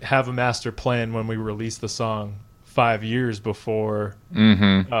 we didn't have a master plan when we released the song 5 years before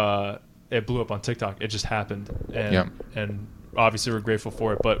it blew up on TikTok. It just happened. And obviously we're grateful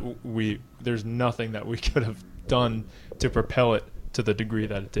for it, but there's nothing that we could have done to propel it to the degree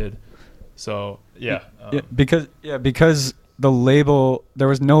that it did. So because the label, there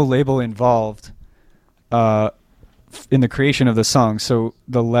was no label involved in the creation of the song. So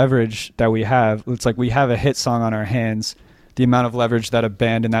the leverage that we have, it's like we have a hit song on our hands. The amount of leverage that a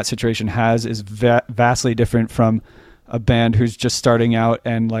band in that situation has is vastly different from a band who's just starting out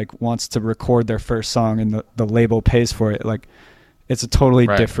and wants to record their first song and the label pays for it. It's a totally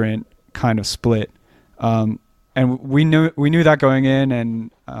different kind of split. And we knew that going in,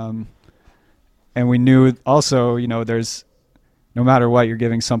 and we knew also, there's no matter what, you're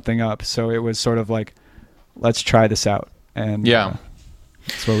giving something up. So it was sort of let's try this out. And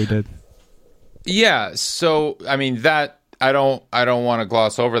that's what we did. Yeah. So, I mean, that I don't want to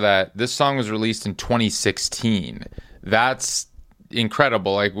gloss over that. This song was released in 2016. That's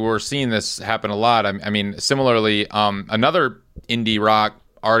incredible. We're seeing this happen a lot. I mean, similarly, another indie rock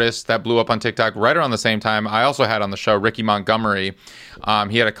artist that blew up on TikTok right around the same time, I also had on the show, Ricky Montgomery.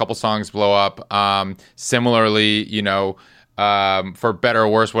 He had a couple songs blow up. Similarly, for better or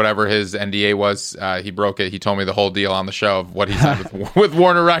worse, whatever his NDA was, he broke it. He told me the whole deal on the show of what he signed with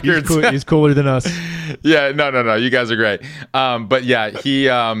Warner Records. He's cooler than us. Yeah, no. You guys are great. But yeah, he,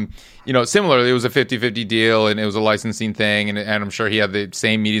 similarly, it was a 50-50 deal and it was a licensing thing. And I'm sure he had the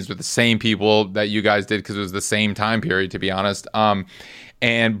same meetings with the same people that you guys did because it was the same time period, to be honest. But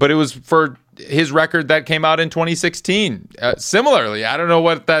it was for his record that came out in 2016. Similarly, I don't know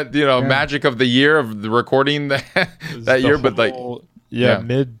what that magic of the year of the recording that year, but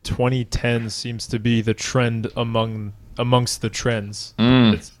mid 2010 seems to be the trend amongst the trends.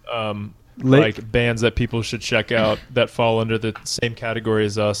 It's bands that people should check out that fall under the same category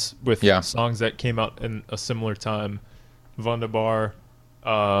as us with songs that came out in a similar time. Wunderbar,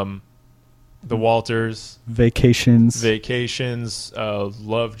 The Walters, Vacations.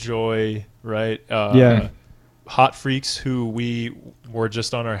 Lovejoy, right? Yeah. Hot Freaks, who we were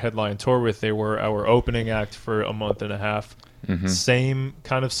just on our headline tour with. They were our opening act for a month and a half. Mm-hmm. Same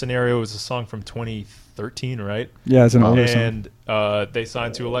kind of scenario as a song from 2013, right? Yeah, it's an older song. And they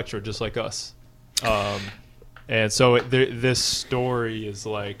signed to Elektra just like us. And so this story is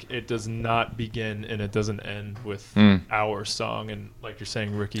like, it does not begin and it doesn't end with our song. And like you're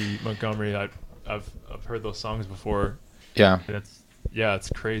saying, Ricky Montgomery, I've heard those songs before. Yeah. And it's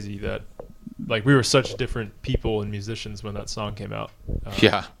crazy that like we were such different people and musicians when that song came out.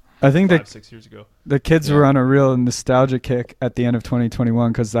 Yeah. I think 6 years ago. The kids were on a real nostalgia kick at the end of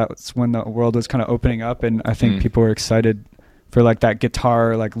 2021 because that's when the world was kind of opening up, and I think people were excited for like that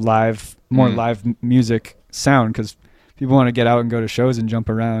guitar, like live, more live music sound, because people want to get out and go to shows and jump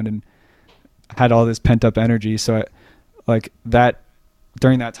around, and had all this pent up energy. So like that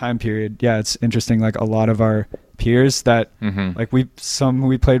during that time period, yeah, it's interesting. Like a lot of our peers that like we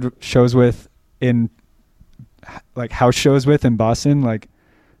played shows with in like house shows with in Boston, like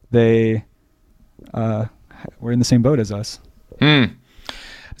they were in the same boat as us.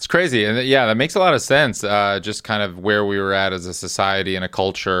 It's crazy. And yeah, that makes a lot of sense. Just kind of where we were at as a society and a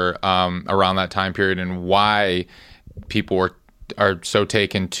culture around that time period, and why people are so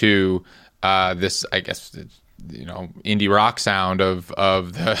taken to this, I guess, indie rock sound of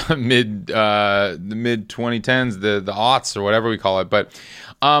the mid 2010s, the aughts or whatever we call it. But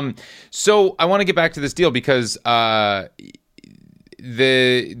so I want to get back to this deal because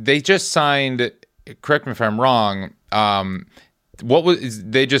they just signed. Correct me if I'm wrong. Is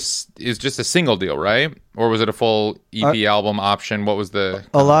just a single deal, right? Or was it a full EP album option? What was the?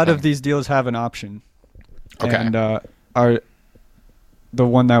 A lot of these deals have an option. Okay. And the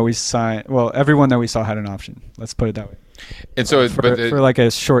one that we signed, well, everyone that we saw had an option. Let's put it that way. And so, for like a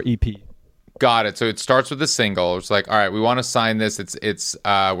short EP. Got it. So it starts with a single. It's like, all right, we want to sign this. It's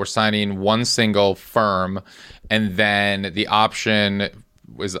we're signing one single firm, and then the option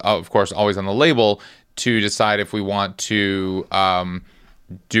was, of course, always on the label to decide if we want to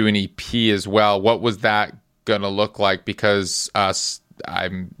do an EP as well. What was that gonna look like? Because I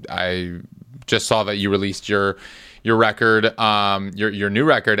just saw that you released your record, your new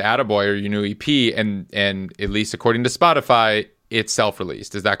record, Attaboy, or your new EP, and at least according to Spotify, it's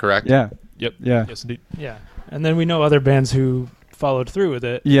self-released. Is that correct? Yeah. Yep. Yeah. Yes, indeed. Yeah, and then we know other bands who followed through with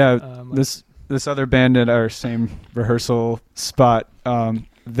it. Yeah, this other band at our same rehearsal spot,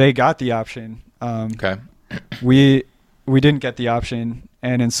 they got the option. Okay. We didn't get the option,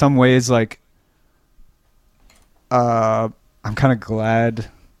 and in some ways, like, I'm kind of glad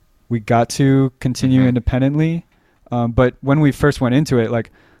we got to continue independently. But when we first went into it,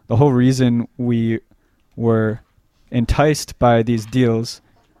 like, the whole reason we were enticed by these deals,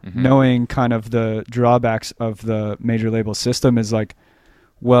 knowing kind of the drawbacks of the major label system, is like,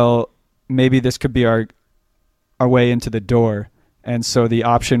 well, maybe this could be our way into the door. And so the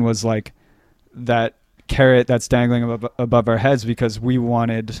option was like that carrot that's dangling above our heads, because we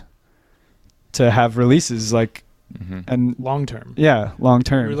wanted to have releases like and long term. Yeah, long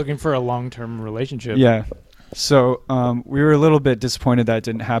term. We were looking for a long term relationship. Yeah. So we were a little bit disappointed that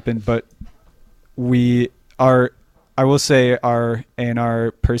didn't happen, but I will say our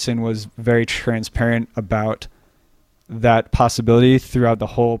A&R person was very transparent about that possibility throughout the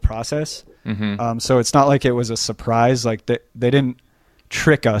whole process. So it's not like it was a surprise. Like they didn't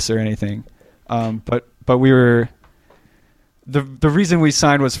trick us or anything. But we were the reason we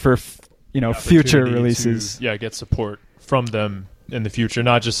signed was for future releases. Get support from them in the future,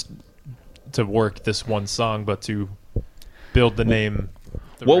 not just to work this one song, but to build the name.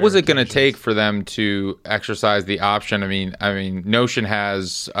 What was it going to take for them to exercise the option? I mean, Notion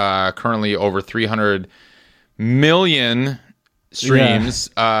has currently over 300 million streams.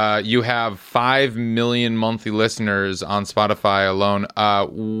 Yeah. You have 5 million monthly listeners on Spotify alone.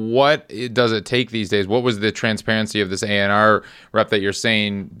 What does it take these days? What was the transparency of this A&R rep that you're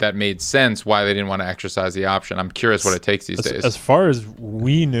saying that made sense why they didn't want to exercise the option? I'm curious what it takes these days. As far as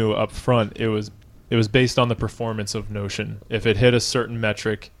we knew up front, it was based on the performance of Notion. If it hit a certain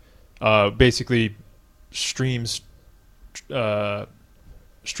metric, basically streams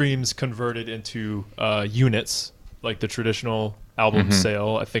converted into units, like the traditional album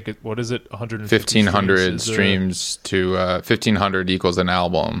sale. I think what is it? 1,500 streams to 1,500 equals an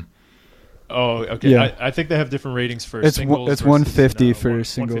album. Oh, okay. Yeah. I think they have different ratings for it's singles. It's 150 for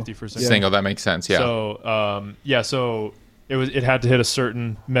single. 150 for single. Single, that makes sense. Yeah. So so it had to hit a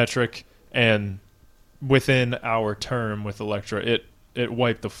certain metric, and within our term with Elektra, it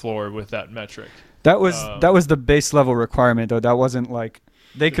wiped the floor with that metric. That was the base level requirement, though. That wasn't like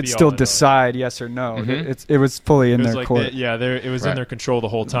they to could be still all in on. decide yes or no. Mhm. It was fully in It was their like court. it was Right. in their control the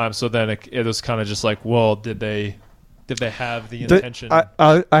whole time. So then it was kind of just like, well, did they have the The- intention?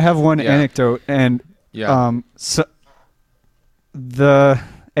 I have one Yeah. anecdote, and Yeah. so the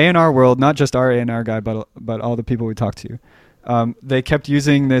A&R world, not just our A&R guy, but all the people we talked to, they kept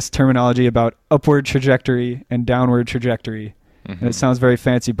using this terminology about upward trajectory and downward trajectory, and it sounds very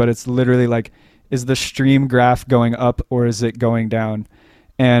fancy, but it's literally like, is the stream graph going up or is it going down?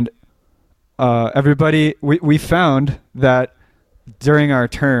 And everybody, we found that during our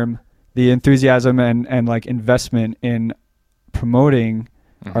term, the enthusiasm and like investment in promoting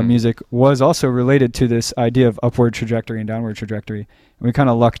our music was also related to this idea of upward trajectory and downward trajectory. And we kind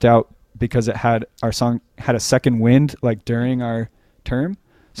of lucked out because our song had a second wind like during our term.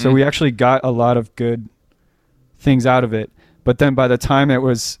 So we actually got a lot of good things out of it. But then by the time it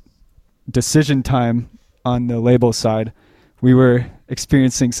was decision time on the label side, we were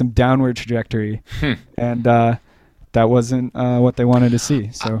experiencing some downward trajectory. And that wasn't what they wanted to see.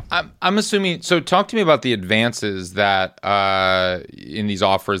 So I'm assuming. So talk to me about the advances that in these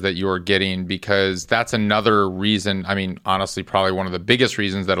offers that you're getting, because that's another reason. I mean, honestly, probably one of the biggest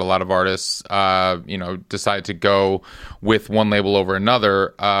reasons that a lot of artists, decide to go with one label over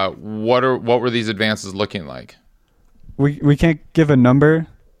another. What were these advances looking like? we can't give a number.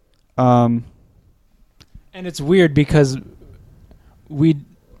 And it's weird because we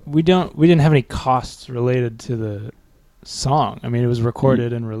didn't have any costs related to the song. I mean, it was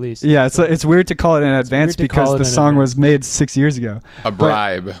recorded and released. Yeah, it's weird to call it in advance weird to call because it the in song advance. was made 6 years ago. A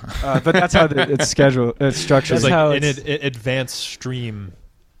bribe. But that's how it's scheduled. It's structured. It's That's like how an it's- advanced stream.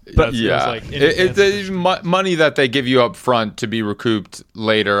 But- It's money that they give you up front to be recouped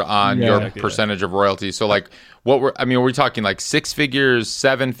later on Yeah. your Exactly, percentage of royalties. So like, were we talking like 6 figures,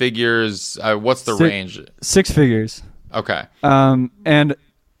 7 figures? What's the range? 6 figures. Okay. And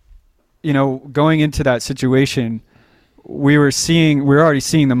going into that situation, we were already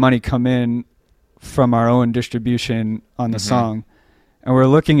seeing the money come in from our own distribution on the song, and we're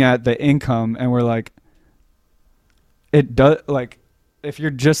looking at the income, and we're like, it does, like, if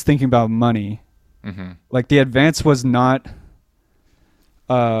you're just thinking about money, like the advance was not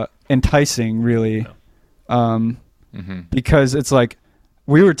enticing really, because it's like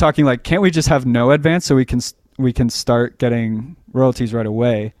we were talking like, can't we just have no advance so we can start getting royalties right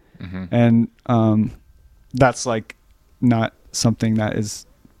away? And that's like not something that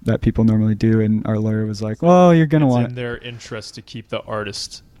people normally do. And our lawyer was like, well, you're gonna It's want in their interest to keep the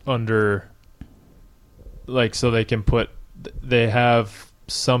artist under, like, so they have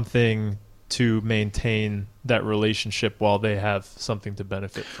something to maintain that relationship while they have something to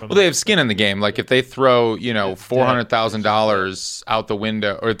benefit from. Well, they have skin in the game. Like if they throw, $400,000 out the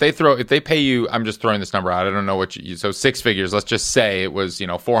window, or if they pay you, I'm just throwing this number out. I don't know what so 6 figures. Let's just say it was,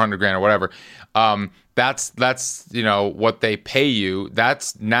 $400,000 or whatever. That's what they pay you.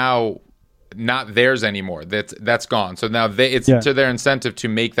 That's now not theirs anymore. That's gone. So now it's to their incentive to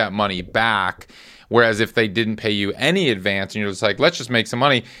make that money back. Whereas if they didn't pay you any advance and you're just like, let's just make some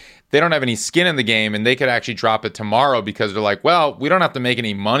money, they don't have any skin in the game, and they could actually drop it tomorrow because they're like, well, we don't have to make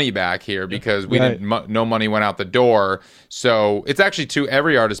any money back here because we didn't. No money went out the door. So it's actually to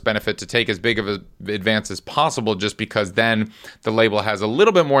every artist's benefit to take as big of an advance as possible, just because then the label has a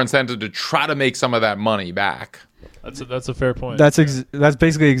little bit more incentive to try to make some of that money back. That's a fair point. that's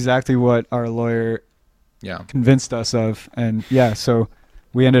basically exactly what our lawyer convinced us of. And so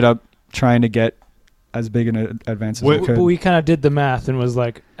we ended up trying to get as big an advance as we could. But we kind of did the math and was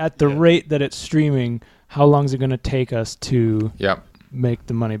like, at the rate that it's streaming, how long is it going to take us to make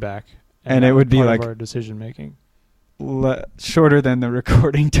the money back? And that it would was be part like of our decision making. Shorter than the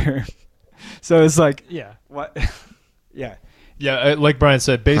recording term. So it's like, what? Like Brian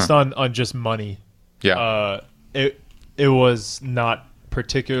said, based on just money. It was not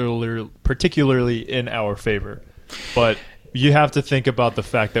particularly in our favor, but you have to think about the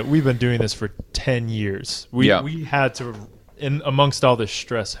fact that we've been doing this for 10 years. We had to, amongst all this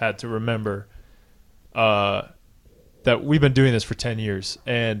stress, had to remember that we've been doing this for 10 years,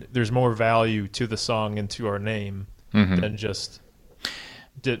 and there's more value to the song and to our name than just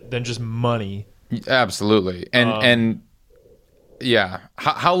money. Absolutely. And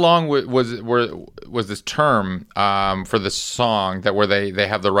how long was this term for the song where they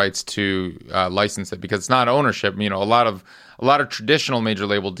have the rights to license it? Because it's not ownership. A lot of traditional major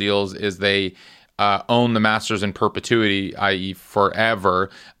label deals is they own the masters in perpetuity, i.e. forever,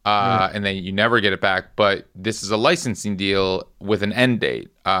 and you never get it back. But this is a licensing deal with an end date.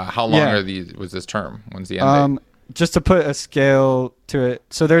 How long was this term? When's the end date? just to put a scale to it,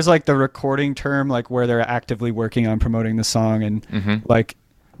 so there's like the recording term, like where they're actively working on promoting the song and like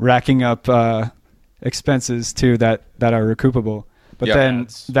racking up expenses too that are recoupable. But then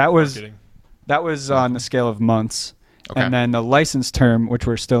that was on the scale of months. Okay. And then the license term, which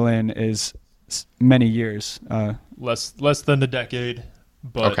we're still in, is many years. Less than a decade,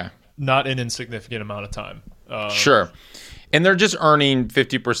 but not an insignificant amount of time. Sure. And they're just earning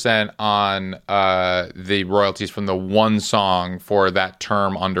 50% on the royalties from the one song for that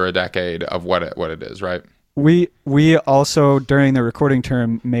term under a decade of what it is, right? We also, during the recording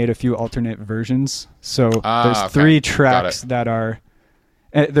term, made a few alternate versions. So there's 3 tracks that are...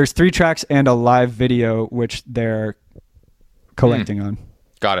 there's 3 tracks and a live video, which they're collecting on.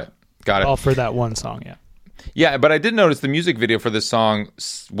 Got it. All for that one song, yeah. Yeah, but I did notice the music video for this song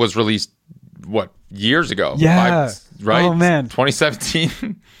was released, years ago? Yeah. Right? Oh, man.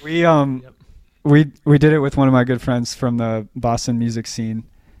 2017? We did it with one of my good friends from the Boston music scene.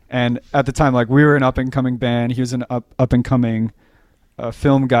 And at the time, like, we were an up-and-coming band. He was an up-and-coming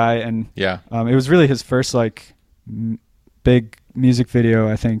film guy. And it was really his first, like, big music video,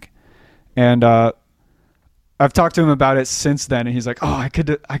 I think. And I've talked to him about it since then, and he's like, "Oh, I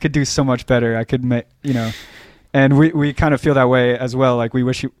could do so much better. I could make, And we kind of feel that way as well. Like, we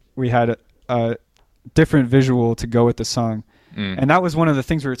wish we had a different visual to go with the song. And that was one of the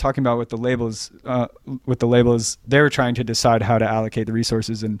things we were talking about with the labels. They were trying to decide how to allocate the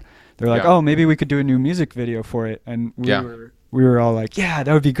resources, and they're like, "Oh, maybe we could do a new music video for it." And we were all like, "Yeah,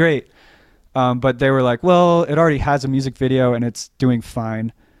 that would be great." But they were like, "Well, it already has a music video, and it's doing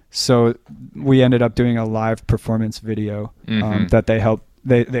fine." So we ended up doing a live performance video that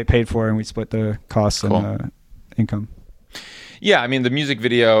they paid for, and we split the costs and the income. Yeah, I mean, the music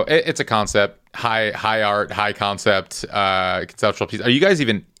video, it's a concept, high art, high concept, conceptual piece. Are you guys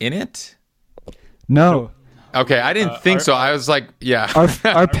even in it? No. Okay, I didn't think so. I was like, yeah.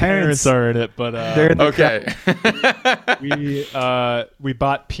 Our parents are in it, but they're okay. we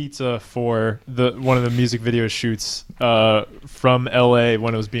bought pizza for one of the music video shoots from LA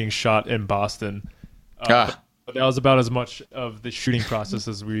when it was being shot in Boston. But that was about as much of the shooting process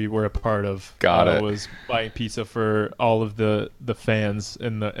as we were a part of. Got it. Was buying pizza for all of the fans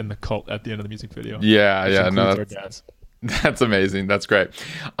in the cult at the end of the music video. Yeah, no, that's amazing. That's great.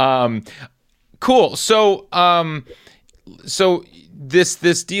 Cool. So,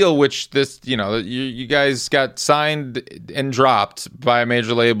 this deal, which you guys got signed and dropped by a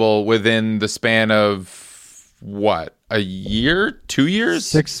major label within the span of what, a year, 2 years,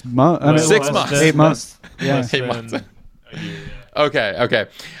 6 months, 6 months, 8 months, yeah, 8 months. A year, yeah. Okay.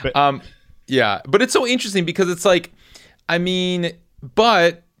 But it's so interesting because it's like, I mean,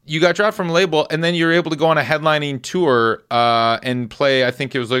 but you got dropped from a label, and then you're able to go on a headlining tour and play. I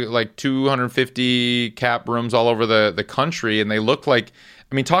think it was like 250 cap rooms all over the country, and they looked like.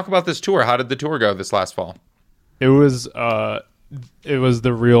 I mean, talk about this tour. How did the tour go this last fall? It was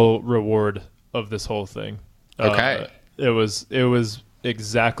the real reward of this whole thing. Okay, it was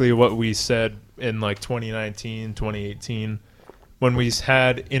exactly what we said in like 2019, 2018, when we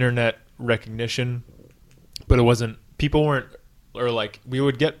had internet recognition, but it wasn't. People weren't. Or like we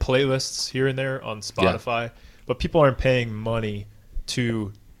would get playlists here and there on Spotify, but people aren't paying money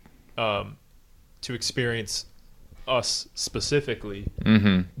to experience us specifically.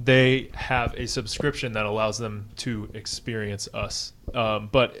 Mm-hmm. They have a subscription that allows them to experience us.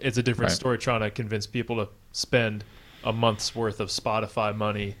 But it's a different story trying to convince people to spend a month's worth of Spotify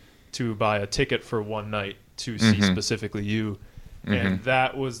money to buy a ticket for one night to see specifically you. Mm-hmm. And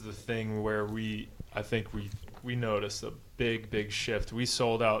that was the thing where I think we noticed a big shift. We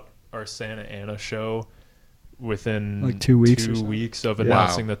sold out our Santa Ana show within like 2 weeks. 2 weeks of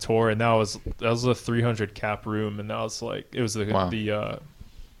announcing the tour, and that was a 300 cap room, and that was like it was the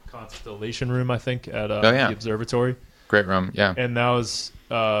Constellation room, I think, at the observatory. Great room, yeah. And that was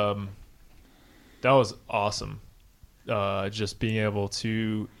awesome. Just being able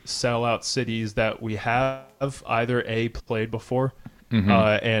to sell out cities that we have either played before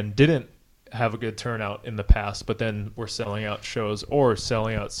and didn't have a good turnout in the past, but then we're selling out shows or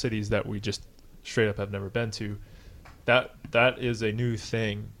selling out cities that we just straight up have never been to. That is a new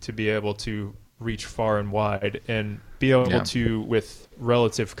thing, to be able to reach far and wide and be able to, with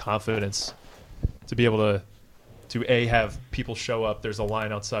relative confidence, to be able to have people show up. There's a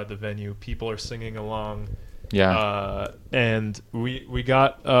line outside the venue. People are singing along. Yeah. And we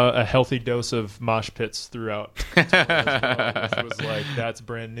got a healthy dose of mosh pits throughout. It was like, that's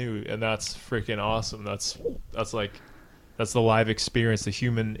brand new, and that's freaking awesome. That's the live experience, the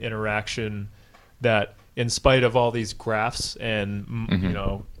human interaction that, in spite of all these graphs and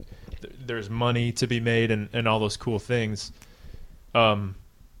there's money to be made and all those cool things.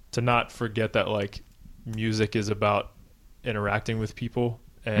 To not forget that like music is about interacting with people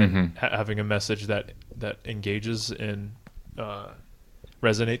and having a message that engages and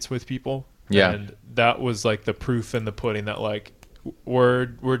resonates with people. Yeah. And that was like the proof in the pudding that like we're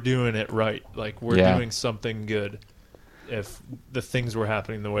doing it right. Like we're doing something good. If the things were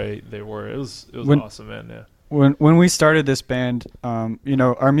happening the way they were, it was awesome, man. Yeah. When we started this band,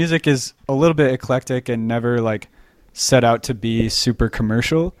 our music is a little bit eclectic and never like set out to be super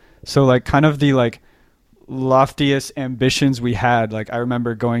commercial. So like kind of the like loftiest ambitions we had, like I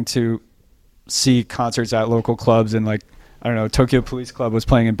remember going to see concerts at local clubs, and like I don't know, Tokyo Police Club was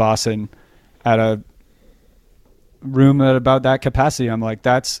playing in Boston at a room at about that capacity. I'm like,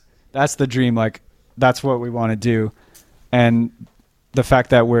 that's the dream. Like that's what we want to do. And the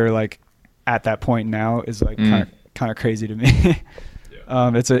fact that we're like at that point now is like kind of crazy to me.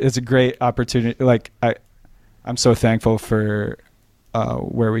 It's a great opportunity. Like I'm so thankful for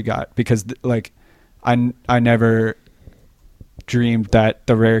where we got, because like I never dreamed that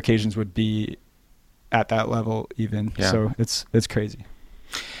the Rare Occasions would be at that level even. So it's crazy.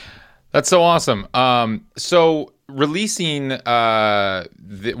 That's so awesome. So releasing,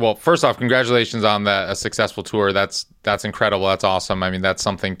 well, first off, congratulations on a successful tour. That's incredible. That's awesome. I mean, that's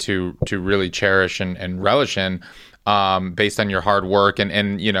something to really cherish and relish in, based on your hard work.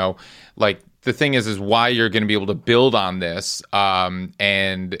 And like the thing is why you're going to be able to build on this,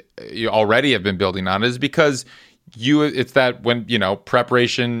 and you already have been building on it, is because it's that when,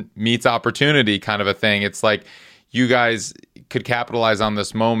 preparation meets opportunity kind of a thing. It's like you guys could capitalize on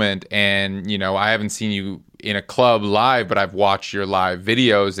this moment, and I haven't seen you in a club live, but I've watched your live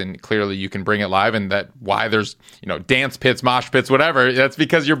videos, and clearly you can bring it live, and that why there's dance pits, mosh pits, whatever. That's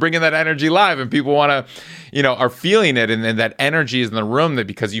because you're bringing that energy live, and people want to are feeling it, and that energy is in the room, that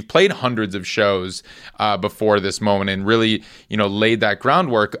because you've played hundreds of shows before this moment and really laid that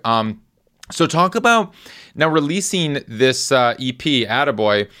groundwork. So talk about now releasing this EP,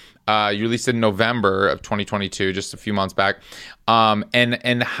 Attaboy. You released it in November of 2022, just a few months back,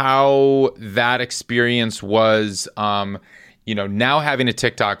 and how that experience was, now having a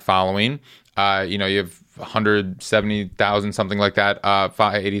TikTok following. You have 170,000, something like that,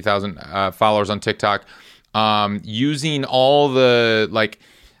 80,000 followers on TikTok, using all the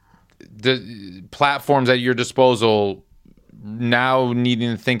platforms at your disposal. Now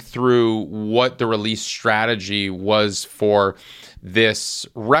needing to think through what the release strategy was for this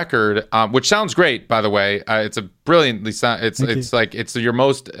record, which sounds great, by the way. It's a brilliantly it's your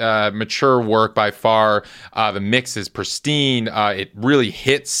most mature work by far. The mix is pristine. It really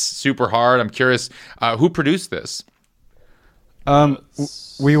hits super hard. I'm curious, who produced this?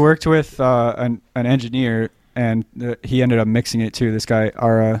 We worked with an engineer, and he ended up mixing it too. This guy,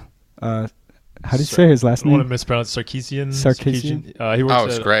 Ara. How do you say his last name? I want to mispronounce Sarkeesian. He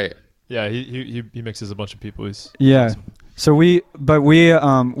works it's great. Yeah, he mixes a bunch of people. He's awesome. So we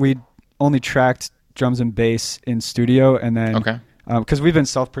only tracked drums and bass in studio, and then because we've been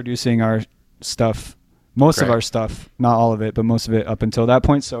self-producing our stuff, most of our stuff, not all of it, but most of it up until that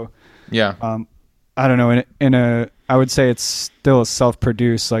point. So I don't know. I would say it's still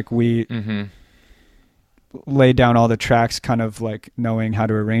self-produced. Like we laid down all the tracks, kind of like knowing how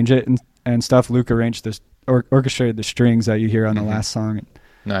to arrange it and stuff. Luke arranged this or orchestrated the strings that you hear on the last song.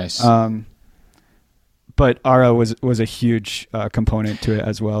 Nice. But Ara was a huge component to it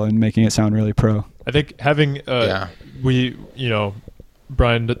as well, and making it sound really pro. I think having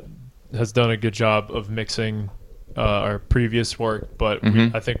Brian has done a good job of mixing our previous work, but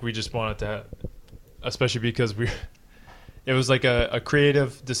I think we just wanted to, especially because it was like a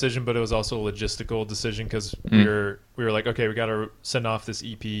creative decision, but it was also a logistical decision, because we were like, okay, we got to send off this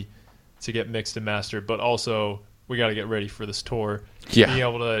EP to get mixed and mastered, but also we got to get ready for this tour. Being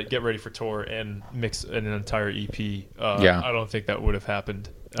able to get ready for tour and mix an entire EP, I don't think that would have happened.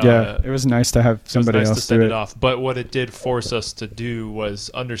 It was nice to have somebody else to send it off. But what it did force us to do was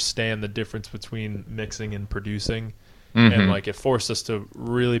understand the difference between mixing and producing. And like it forced us to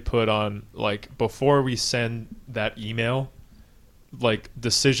really put on, like, before we send that email, like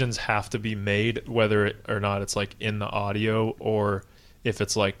decisions have to be made whether it or not it's like in the audio, or if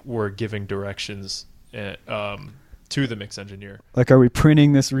it's like we're giving directions to the mix engineer. Like, are we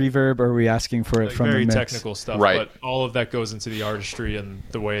printing this reverb, or are we asking for it from the mix? Very technical stuff, right? But all of that goes into the artistry and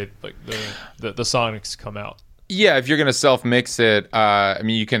the way like the sonics come out. Yeah, if you're gonna self-mix it, I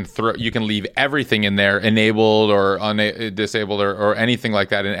mean, you can leave everything in there, enabled or disabled or anything like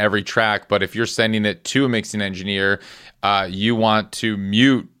that in every track. But if you're sending it to a mixing engineer, you want to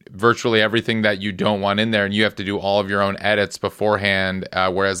mute virtually everything that you don't want in there, and you have to do all of your own edits beforehand,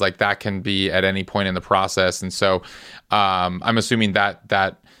 whereas like that can be at any point in the process. And so I'm assuming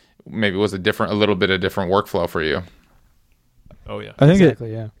that maybe was a little bit of different workflow for you. Oh yeah, I think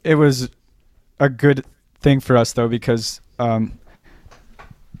Exactly, yeah. it was a good thing for us though, because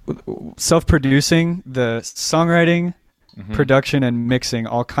self-producing, the songwriting, production, and mixing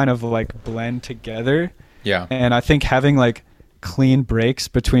all kind of like blend together. Yeah. And I think having like clean breaks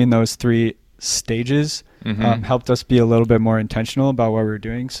between those three stages helped us be a little bit more intentional about what we were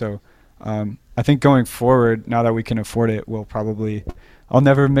doing. So I think going forward, now that we can afford it, I'll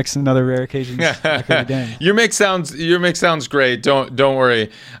never mix another Rare Occasions record again. Your mix sounds great. Don't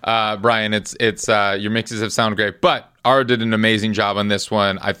worry, Brian. It's your mixes have sounded great, but Ara did an amazing job on this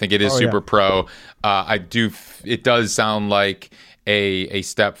one. I think it is super pro. It does sound like a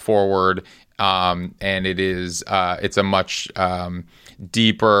step forward, and it's a much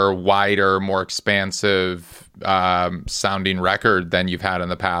deeper, wider, more expansive sounding record than you've had in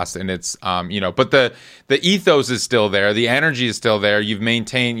the past. And it's but the ethos is still there, the energy is still there. You've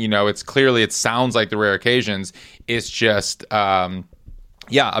maintained, it sounds like the Rare Occasions. It's just a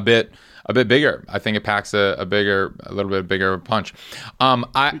bit bigger. I think it packs a little bit bigger punch.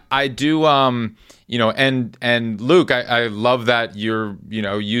 I do and Luke, I love that you're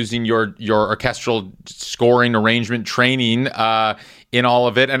using your orchestral scoring arrangement training in all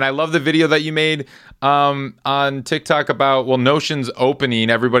of it. And I love the video that you made on TikTok about Notion's opening.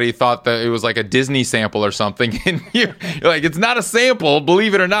 Everybody thought that it was like a Disney sample or something, and you're like, it's not a sample,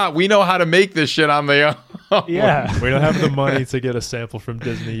 believe it or not. We know how to make this shit on the Yeah. we don't have the money to get a sample from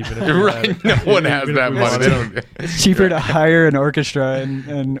Disney, even if we right. No one has that money. They don't. It's cheaper to hire an orchestra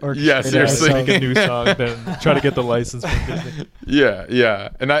and orchestrate Yeah, seriously. make a new song than try to get the license from Disney. Yeah.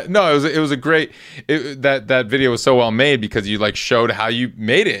 And it was a great, that video was so well made because you like showed how you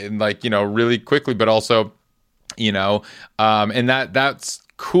made it and like, really quickly, but also, and that's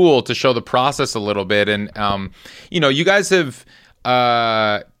cool to show the process a little bit. And, you guys have,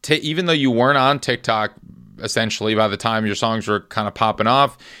 even though you weren't on TikTok, essentially by the time your songs were kind of popping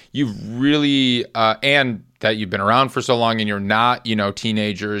off, you've really, and that you've been around for so long and you're not,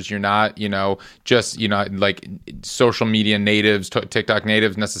 teenagers, you're not, just, like social media natives, TikTok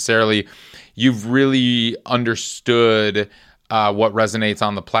natives necessarily. You've really understood what resonates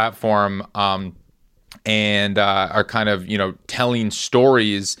on the platform, and are kind of, telling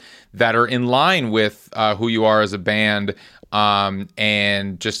stories that are in line with who you are as a band,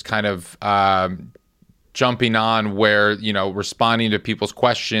 and just kind of jumping on where, responding to people's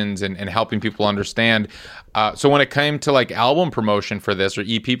questions and helping people understand. So when it came to like album promotion for this or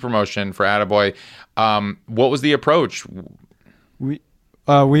EP promotion for Attaboy, what was the approach? We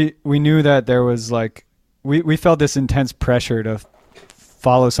knew that there was like, we felt this intense pressure to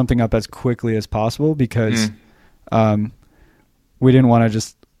follow something up as quickly as possible because we didn't want to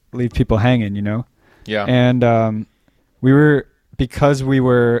just leave people hanging, Yeah. And because we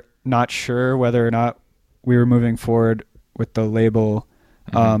were not sure whether or not we were moving forward with the label,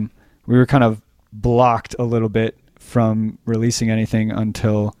 we were kind of blocked a little bit from releasing anything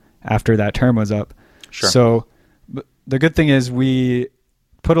until after that term was up. Sure. So the good thing is we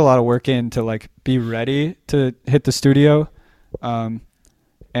put a lot of work in to like be ready to hit the studio.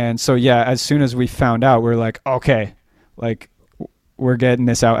 And so, yeah, as soon as we found out, we're like, okay, like we're getting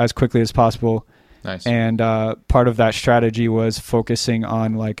this out as quickly as possible. Nice. And part of that strategy was focusing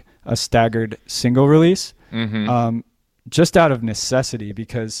on like a staggered single release, just out of necessity,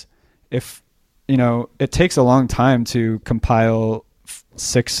 because if, it takes a long time to compile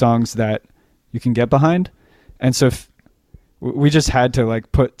 6 songs that you can get behind. And so we just had to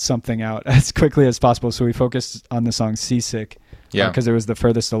like put something out as quickly as possible. So we focused on the song Seasick, because it was the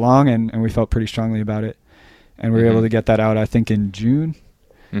furthest along and we felt pretty strongly about it. And we were able to get that out, I think, in June.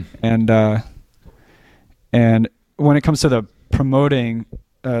 And when it comes to the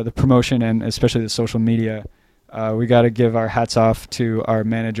promotion and especially the social media, we got to give our hats off to our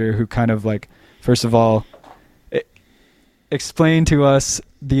manager, who kind of like, first of all, explained to us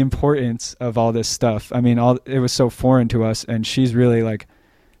the importance of all this stuff. I mean, it was so foreign to us, and she's really like,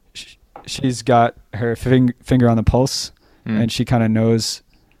 she's got her finger on the pulse, and she kind of knows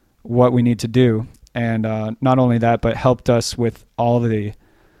what we need to do. And not only that, but helped us with all the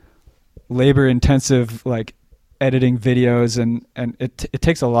labor-intensive like editing videos, and it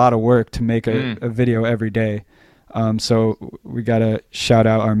takes a lot of work to make a video every day. So we gotta shout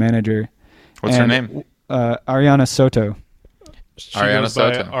out our manager. What's her name? Ariana Soto. Ariana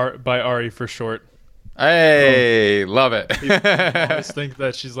Soto. By Ari for short. Hey, love it. I always think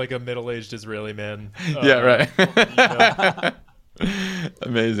that she's like a middle-aged Israeli man. Yeah, right.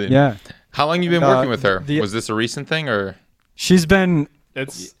 Amazing. Yeah. How long you been working with her? the- Was this a recent thing or? She's been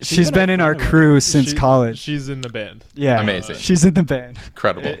in our crew since college. She's in the band. Yeah. Amazing. She's in the band.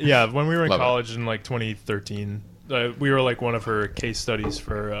 Incredible. Yeah, when we were in Love it. college in like 2013, we were like one of her case studies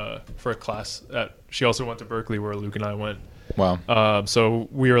for a class. She also went to Berkeley, where Luke and I went. Wow. So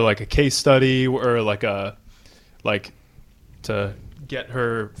we were like a case study, or to get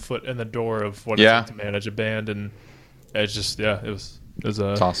her foot in the door of what it's like to manage a band, and it's just it was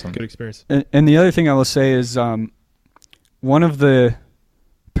a awesome. good experience. And the other thing I will say is one of the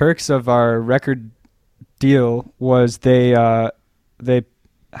perks of our record deal was they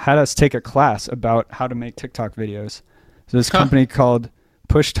had us take a class about how to make TikTok videos. So this company called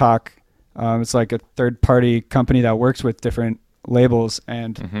Push Talk, it's like a third-party company that works with different labels,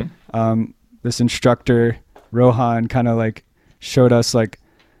 and this instructor Rohan kind of like showed us like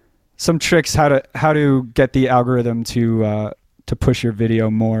some tricks how to get the algorithm to push your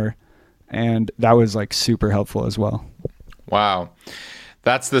video more, and that was like super helpful as well. Wow.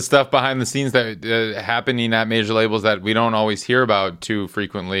 That's the stuff behind the scenes that happening at major labels that we don't always hear about too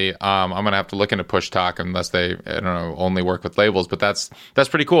frequently. I'm going to have to look into Push Talk unless they, I don't know, only work with labels, but that's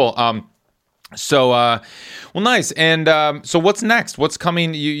pretty cool. Well, nice. And so what's next? What's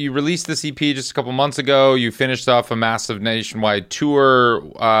coming? You released this EP just a couple months ago. You finished off a massive nationwide tour.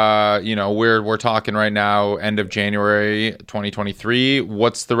 We're talking right now, end of January 2023.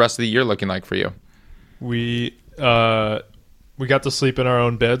 What's the rest of the year looking like for you? We got to sleep in our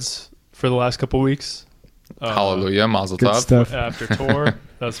own beds for the last couple weeks. Hallelujah, Mazel Good Tov. stuff. After tour.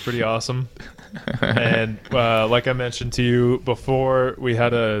 That's pretty awesome. And like I mentioned to you before, we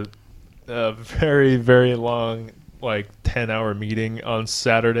had a very, very long, like 10-hour meeting on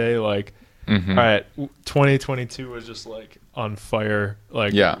Saturday. Like, all right, 2022 was just like on fire.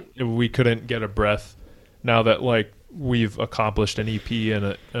 Like, we couldn't get a breath. Now that like we've accomplished an EP and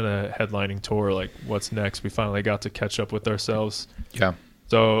a headlining tour, like what's next? We finally got to catch up with ourselves. Yeah.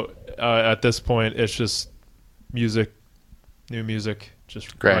 So at this point, it's just music, new music,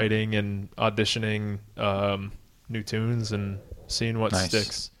 just writing and auditioning new tunes and seeing what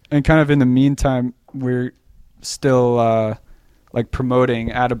sticks. And kind of in the meantime, we're still like promoting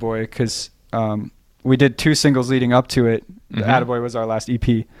Attaboy, because we did 2 singles leading up to it. Attaboy was our last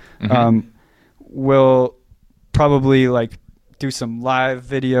EP. We'll probably like do some live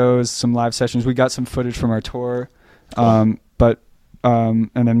videos, some live sessions. We got some footage from our tour, and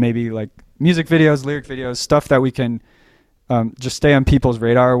then maybe like music videos, lyric videos, stuff that we can just stay on people's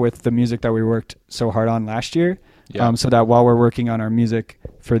radar with the music that we worked so hard on last year. So that while we're working on our music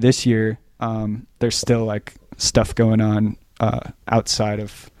for this year, there's still like stuff going on outside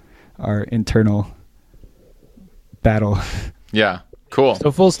of our internal battle. Yeah. Cool.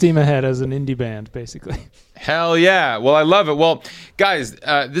 So full steam ahead as an indie band, basically. Hell yeah. Well, I love it. Well, guys, this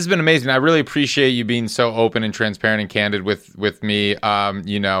has been amazing. I really appreciate you being so open and transparent and candid with me,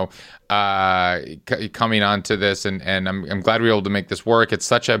 coming onto this, and I'm glad we were able to make this work. It's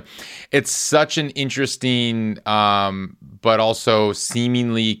such an interesting, but also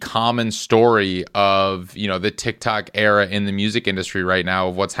seemingly common story of, the TikTok era in the music industry right now,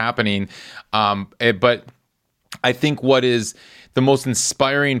 of what's happening. But I think what is the most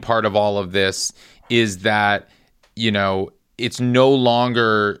inspiring part of all of this is that, it's no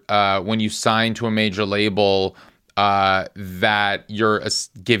longer when you sign to a major label that you're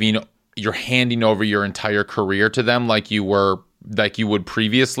handing over your entire career to them like you would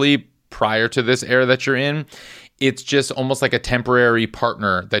previously prior to this era that you're in. It's just almost like a temporary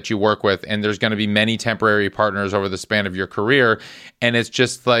partner that you work with, and there's going to be many temporary partners over the span of your career, and it's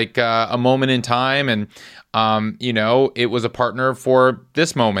just like a moment in time, and it was a partner for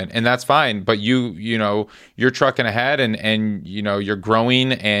this moment, and that's fine. But you're trucking ahead, and you're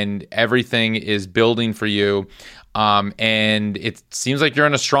growing, and everything is building for you. And it seems like you're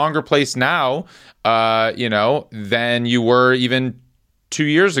in a stronger place now, than you were even 2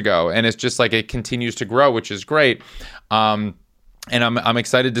 years ago. And it's just like it continues to grow, which is great. And I'm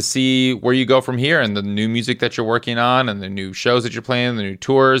excited to see where you go from here, and the new music that you're working on, and the new shows that you're playing, the new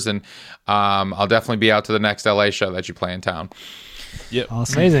tours. And I'll definitely be out to the next LA show that you play in town. Yeah,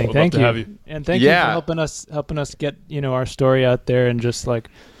 awesome. Amazing. Thank you. Have you. And thank you for helping us get our story out there, and just like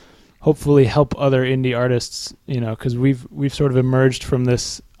hopefully help other indie artists, because we've sort of emerged from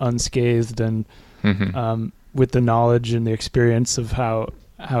this unscathed, and with the knowledge and the experience of how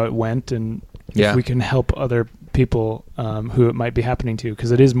it went, and if we can help other people who it might be happening to,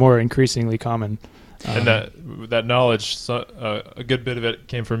 because it is more increasingly common. And that knowledge, a good bit of it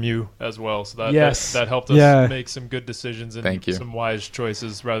came from you as well. So that helped us make some good decisions and some wise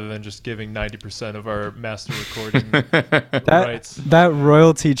choices rather than just giving 90% of our master recording rights. That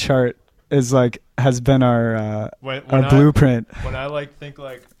royalty chart is has been our blueprint. When I think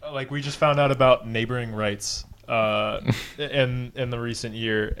we just found out about neighboring rights in the recent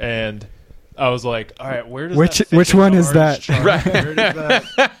year, and I was like, all right, where does which one is that? Right.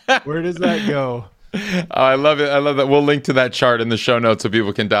 Where does that go? Oh, I love it. I love that. We'll link to that chart in the show notes so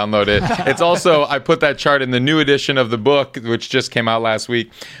people can download it. It's also, I put that chart in the new edition of the book, which just came out last week.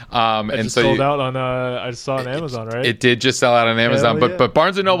 And sold out on, I saw on Amazon, right? It did just sell out on Amazon, but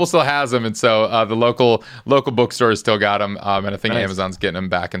Barnes & Noble still has them. And so the local bookstores still got them. And I think Amazon's getting them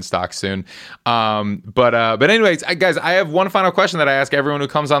back in stock soon. But anyways, guys, I have one final question that I ask everyone who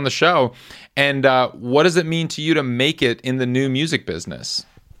comes on the show. And what does it mean to you to make it in the new music business?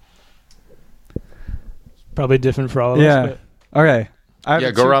 Probably different for all of us. But okay.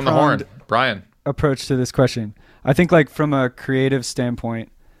 Go around the horn. Brian. Approach to this question. I think from a creative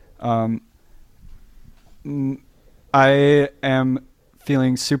standpoint, I am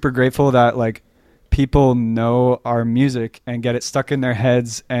feeling super grateful that people know our music and get it stuck in their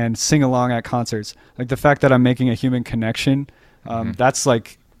heads and sing along at concerts. The fact that I'm making a human connection, that's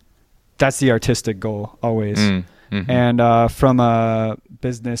the artistic goal always. Mm-hmm. And from a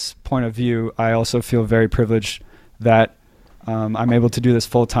business point of view, I also feel very privileged that I'm able to do this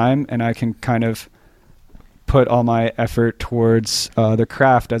full time, and I can kind of put all my effort towards the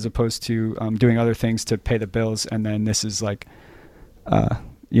craft as opposed to doing other things to pay the bills. And then this is I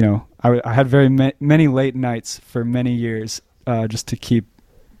had very many late nights for many years just to keep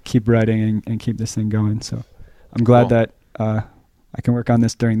writing and keep this thing going. So I'm glad that I can work on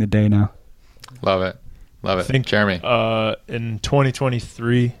this during the day now. Love it. Love it. I think, Jeremy. In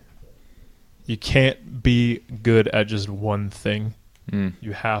 2023, you can't be good at just one thing.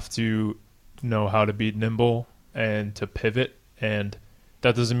 You have to know how to be nimble and to pivot. And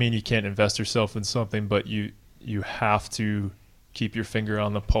that doesn't mean you can't invest yourself in something, but you have to keep your finger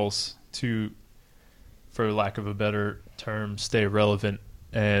on the pulse to, for lack of a better term, stay relevant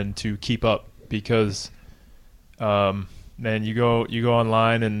and to keep up. Because, man, you go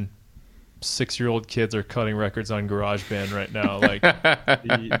online and 6-year-old kids are cutting records on GarageBand right now.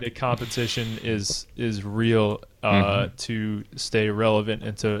 The competition is real to stay relevant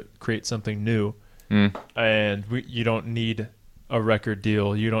and to create something new. And you don't need a record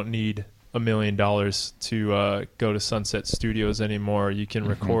deal. You don't need $1 million to go to Sunset Studios anymore. You can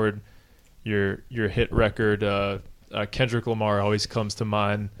record your hit record. Kendrick Lamar always comes to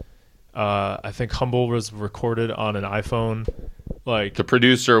mind. I think Humble was recorded on an iPhone. The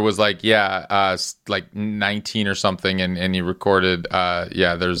producer was 19 or something, and he recorded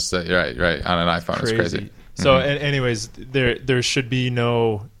there's right on an iPhone. Crazy. It's crazy. So anyways, there should be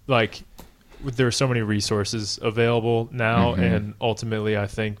no there are so many resources available now, and ultimately I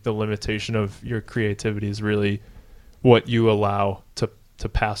think the limitation of your creativity is really what you allow to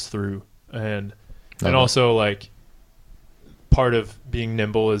pass through. And also part of being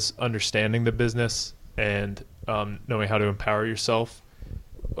nimble is understanding the business and knowing how to empower yourself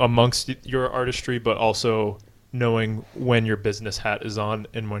amongst your artistry, but also knowing when your business hat is on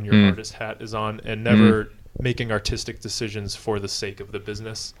and when your artist hat is on, and never making artistic decisions for the sake of the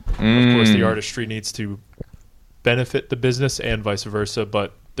business. Of course, the artistry needs to benefit the business and vice versa,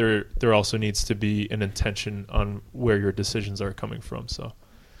 but there also needs to be an intention on where your decisions are coming from. So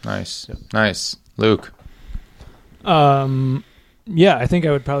nice. Luke. I think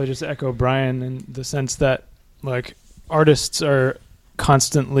I would probably just echo Brian in the sense that artists are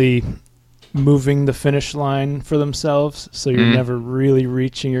constantly moving the finish line for themselves, so you're never really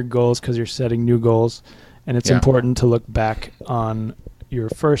reaching your goals because you're setting new goals. And it's important to look back on your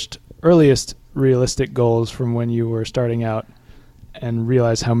earliest realistic goals from when you were starting out and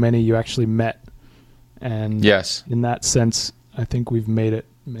realize how many you actually met. And in that sense, I think we've made it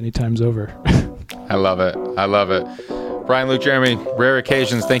many times over. I love it. Brian, Luke, Jeremy, rare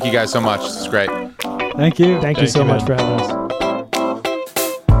occasions. Thank you guys so much. This is great. Thank you. Thank you so much for having us.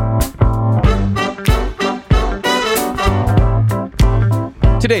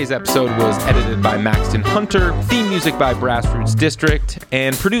 Today's episode was edited by Maxton Hunter, theme music by Grassroots District,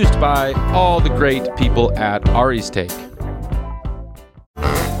 and produced by all the great people at Ari's Take.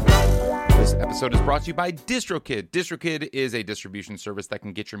 The This episode is brought to you by DistroKid. DistroKid is a distribution service that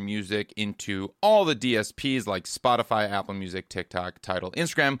can get your music into all the DSPs like Spotify, Apple Music, TikTok, Tidal,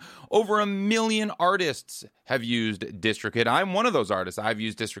 Instagram. Over 1 million artists have used DistroKid. I'm one of those artists. I've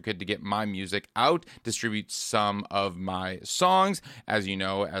used DistroKid to get my music out, distribute some of my songs. As you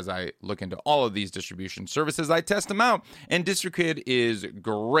know, as I look into all of these distribution services, I test them out. And DistroKid is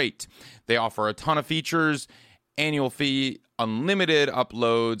great. They offer a ton of features, annual fee, unlimited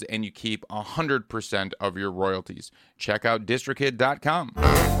uploads, and you keep 100% of your royalties. Check out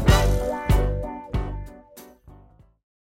distrokid.com.